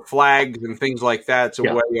place of flags and things like that. It's a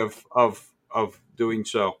way of doing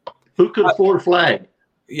so. Who could afford a flag?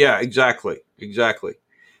 Yeah, exactly.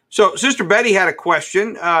 So Sister Betty had a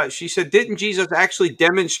question. She said, didn't Jesus actually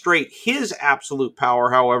demonstrate his absolute power,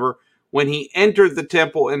 however, when he entered the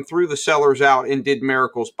temple and threw the sellers out and did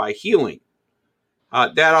miracles by healing?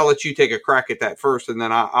 Dad, I'll let you take a crack at that first, and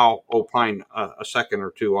then I'll opine a second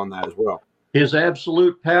or two on that as well. His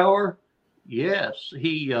absolute power? Yes.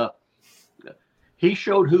 He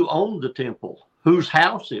showed who owned the temple, whose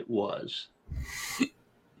house it was.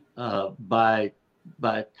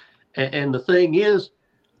 And the thing is,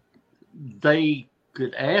 they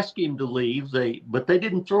could ask him to leave, but they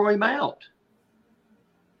didn't throw him out.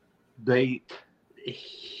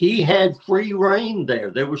 He had free reign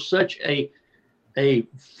there. There was such a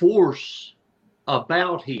force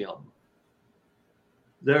about him.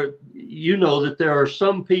 That there are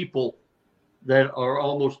some people that are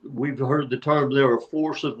almost, we've heard the term, they're a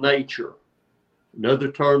force of nature.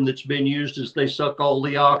 Another term that's been used is they suck all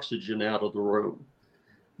the oxygen out of the room.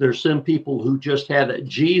 There's some people who just have it.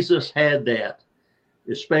 Jesus had that,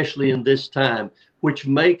 especially in this time, which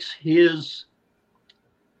makes his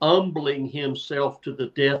humbling himself to the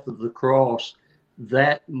death of the cross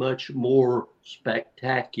that much more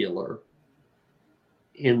spectacular.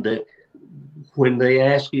 In that, when they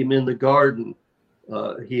ask him in the garden,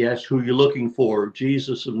 he asked, who you're looking for?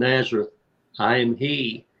 Jesus of Nazareth. I am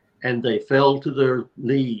he. And they fell to their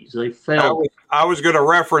knees. They fell. I was going to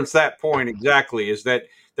reference that point exactly, is that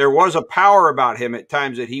there was a power about him at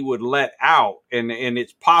times that he would let out. And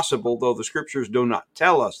it's possible, though the scriptures do not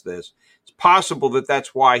tell us this, it's possible that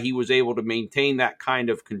that's why he was able to maintain that kind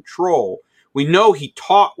of control. We know he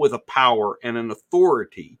taught with a power and an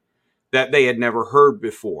authority that they had never heard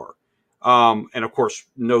before. And of course,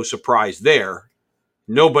 no surprise there.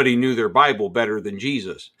 Nobody knew their Bible better than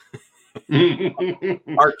Jesus.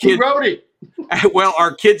 Our kid wrote it. Well,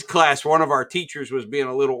 our kids class, one of our teachers was being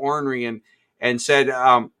a little ornery and said,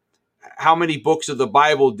 how many books of the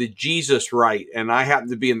Bible did Jesus write? And I happened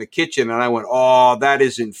to be in the kitchen and I went, oh, that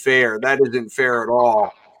isn't fair. That isn't fair at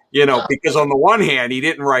all. Because on the one hand, he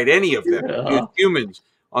didn't write any of them. He was humans.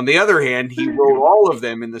 On the other hand, he wrote all of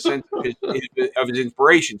them in the sense of his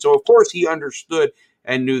inspiration. So, of course, he understood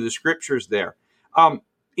and knew the scriptures there.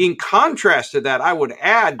 In contrast to that, I would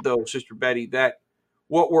add, though, Sister Betty, that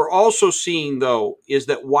what we're also seeing, though, is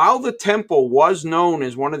that while the temple was known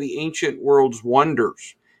as one of the ancient world's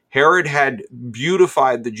wonders, Herod had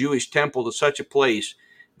beautified the Jewish temple to such a place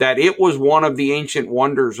that it was one of the ancient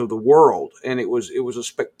wonders of the world, and it was a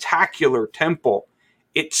spectacular temple.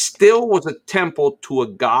 It still was a temple to a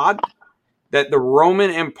god that the Roman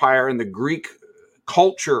Empire and the Greek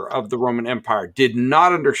culture of the Roman Empire did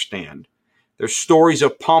not understand. There's stories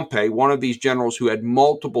of Pompey, one of these generals who had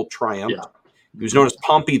multiple triumphs. Yeah. He was known as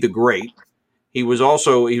Pompey the Great. He was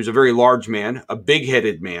a very large man, a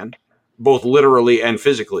big-headed man, both literally and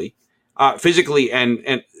physically. Physically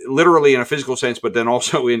and literally in a physical sense, but then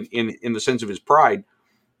also in the sense of his pride.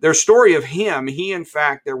 There's a story of him. He, in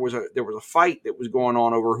fact, there was a fight that was going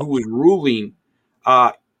on over who was ruling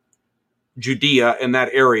Judea in that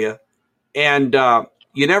area. And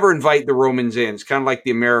you never invite the Romans in. It's kind of like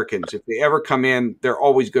the Americans. If they ever come in, they're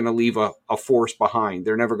always going to leave a force behind.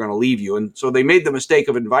 They're never going to leave you. And so they made the mistake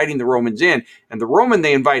of inviting the Romans in. And the Roman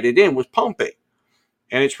they invited in was Pompey.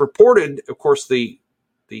 And it's reported, of course, the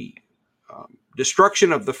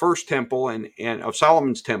destruction of the first temple and of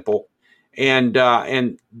Solomon's temple, and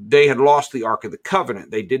they had lost the Ark of the Covenant.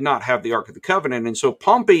 They did not have the Ark of the Covenant, and so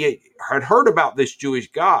Pompey had heard about this Jewish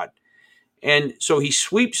god, and so he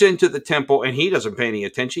sweeps into the temple, and he doesn't pay any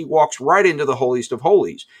attention. He walks right into the holiest of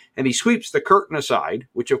holies, and he sweeps the curtain aside,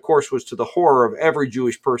 which of course was to the horror of every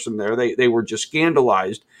Jewish person there. They were just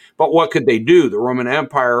scandalized. But what could they do? The Roman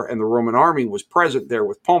Empire and the Roman army was present there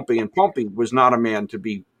with Pompey, and Pompey was not a man to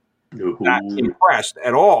be that impressed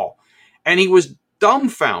at all. And he was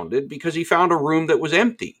dumbfounded because he found a room that was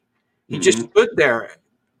empty. He just stood there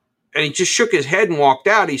and he just shook his head and walked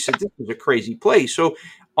out. He said, this is a crazy place. So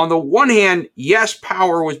on the one hand, yes,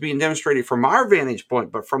 power was being demonstrated from our vantage point,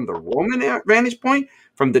 but from the Roman vantage point,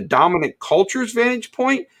 from the dominant culture's vantage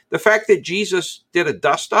point, the fact that Jesus did a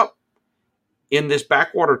dust up in this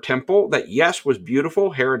backwater temple that, yes, was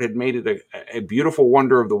beautiful. Herod had made it a beautiful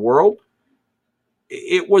wonder of the world.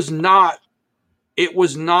 It was not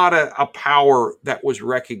a power that was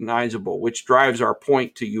recognizable, which drives our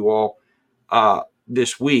point to you all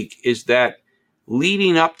this week, is that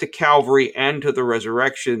leading up to Calvary and to the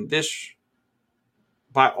resurrection, this,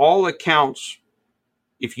 by all accounts,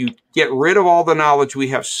 if you get rid of all the knowledge we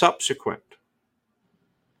have subsequent,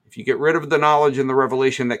 if you get rid of the knowledge and the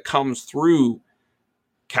revelation that comes through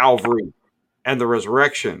Calvary and the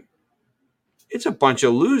resurrection, it's a bunch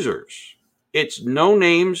of losers. It's no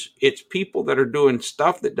names. It's people that are doing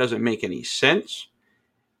stuff that doesn't make any sense.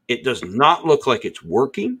 It does not look like it's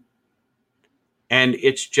working. And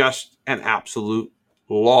it's just an absolute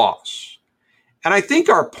loss. And I think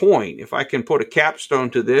our point, if I can put a capstone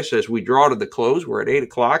to this as we draw to the close, we're at 8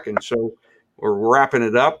 o'clock, and so we're wrapping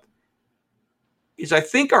it up, is I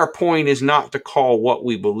think our point is not to call what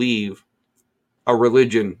we believe a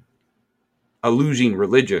religion, a losing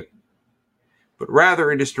religion, but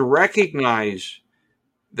rather it is to recognize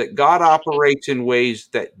that God operates in ways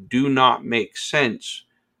that do not make sense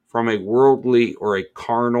from a worldly or a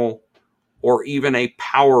carnal or even a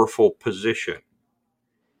powerful position.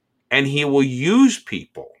 And he will use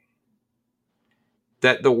people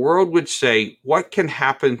that the world would say, what can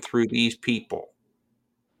happen through these people?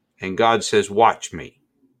 And God says, watch me.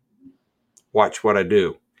 Watch what I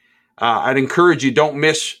do. I'd encourage you, don't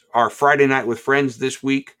miss our Friday Night with Friends this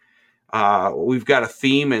week. We've got a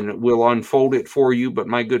theme and we'll unfold it for you. But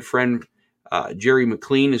my good friend, Jerry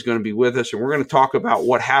McLean, is going to be with us. And we're going to talk about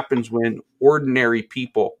what happens when ordinary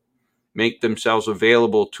people make themselves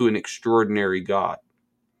available to an extraordinary God.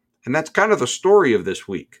 And that's kind of the story of this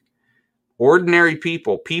week. Ordinary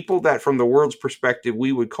people, people that from the world's perspective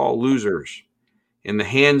we would call losers, in the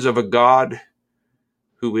hands of a God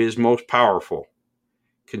who is most powerful,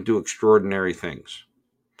 can do extraordinary things.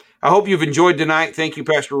 I hope you've enjoyed tonight. Thank you,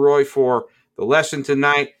 Pastor Roy, for the lesson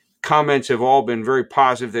tonight. Comments have all been very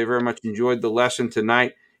positive. They very much enjoyed the lesson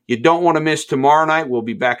tonight. You don't want to miss tomorrow night. We'll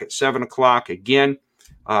be back at 7 o'clock again.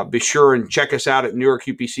 Be sure and check us out at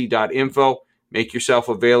newarkupc.info. Make yourself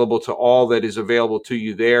available to all that is available to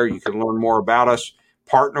you there. You can learn more about us,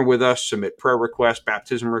 partner with us, submit prayer requests,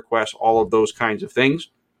 baptism requests, all of those kinds of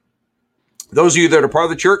things. Those of you that are part of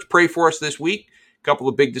the church, pray for us this week. A couple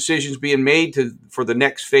of big decisions being made for the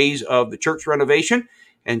next phase of the church renovation.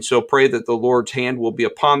 And so pray that the Lord's hand will be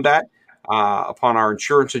upon that, upon our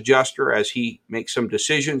insurance adjuster as he makes some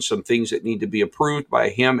decisions, some things that need to be approved by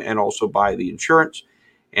him and also by the insurance.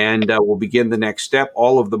 And we'll begin the next step.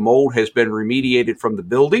 All of the mold has been remediated from the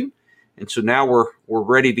building. And so now we're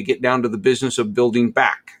ready to get down to the business of building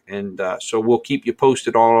back. And so we'll keep you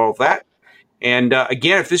posted on all of that. And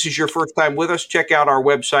again, if this is your first time with us, check out our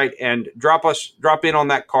website and drop in on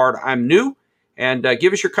that card, I'm new, and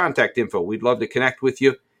give us your contact info. We'd love to connect with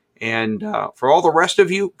you. And for all the rest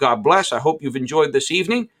of you, God bless. I hope you've enjoyed this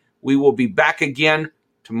evening. We will be back again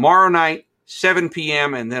tomorrow night, 7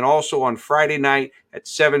 p.m., and then also on Friday night at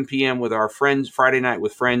 7 p.m. with our friends, Friday Night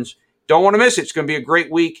with Friends. Don't want to miss it. It's going to be a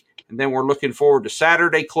great week. And then we're looking forward to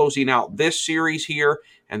Saturday closing out this series here.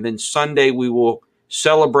 And then Sunday we will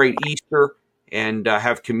celebrate Easter and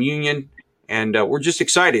have communion. And we're just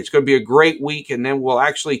excited. It's going to be a great week. And then we'll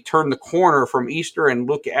actually turn the corner from Easter and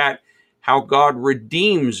look at how God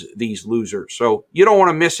redeems these losers. So you don't want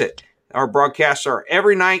to miss it. Our broadcasts are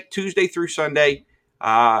every night, Tuesday through Sunday,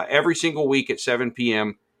 every single week at 7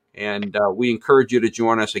 p.m. And we encourage you to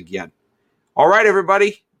join us again. All right,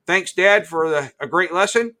 everybody. Thanks, Dad, for a great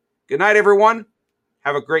lesson. Good night, everyone.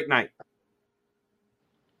 Have a great night.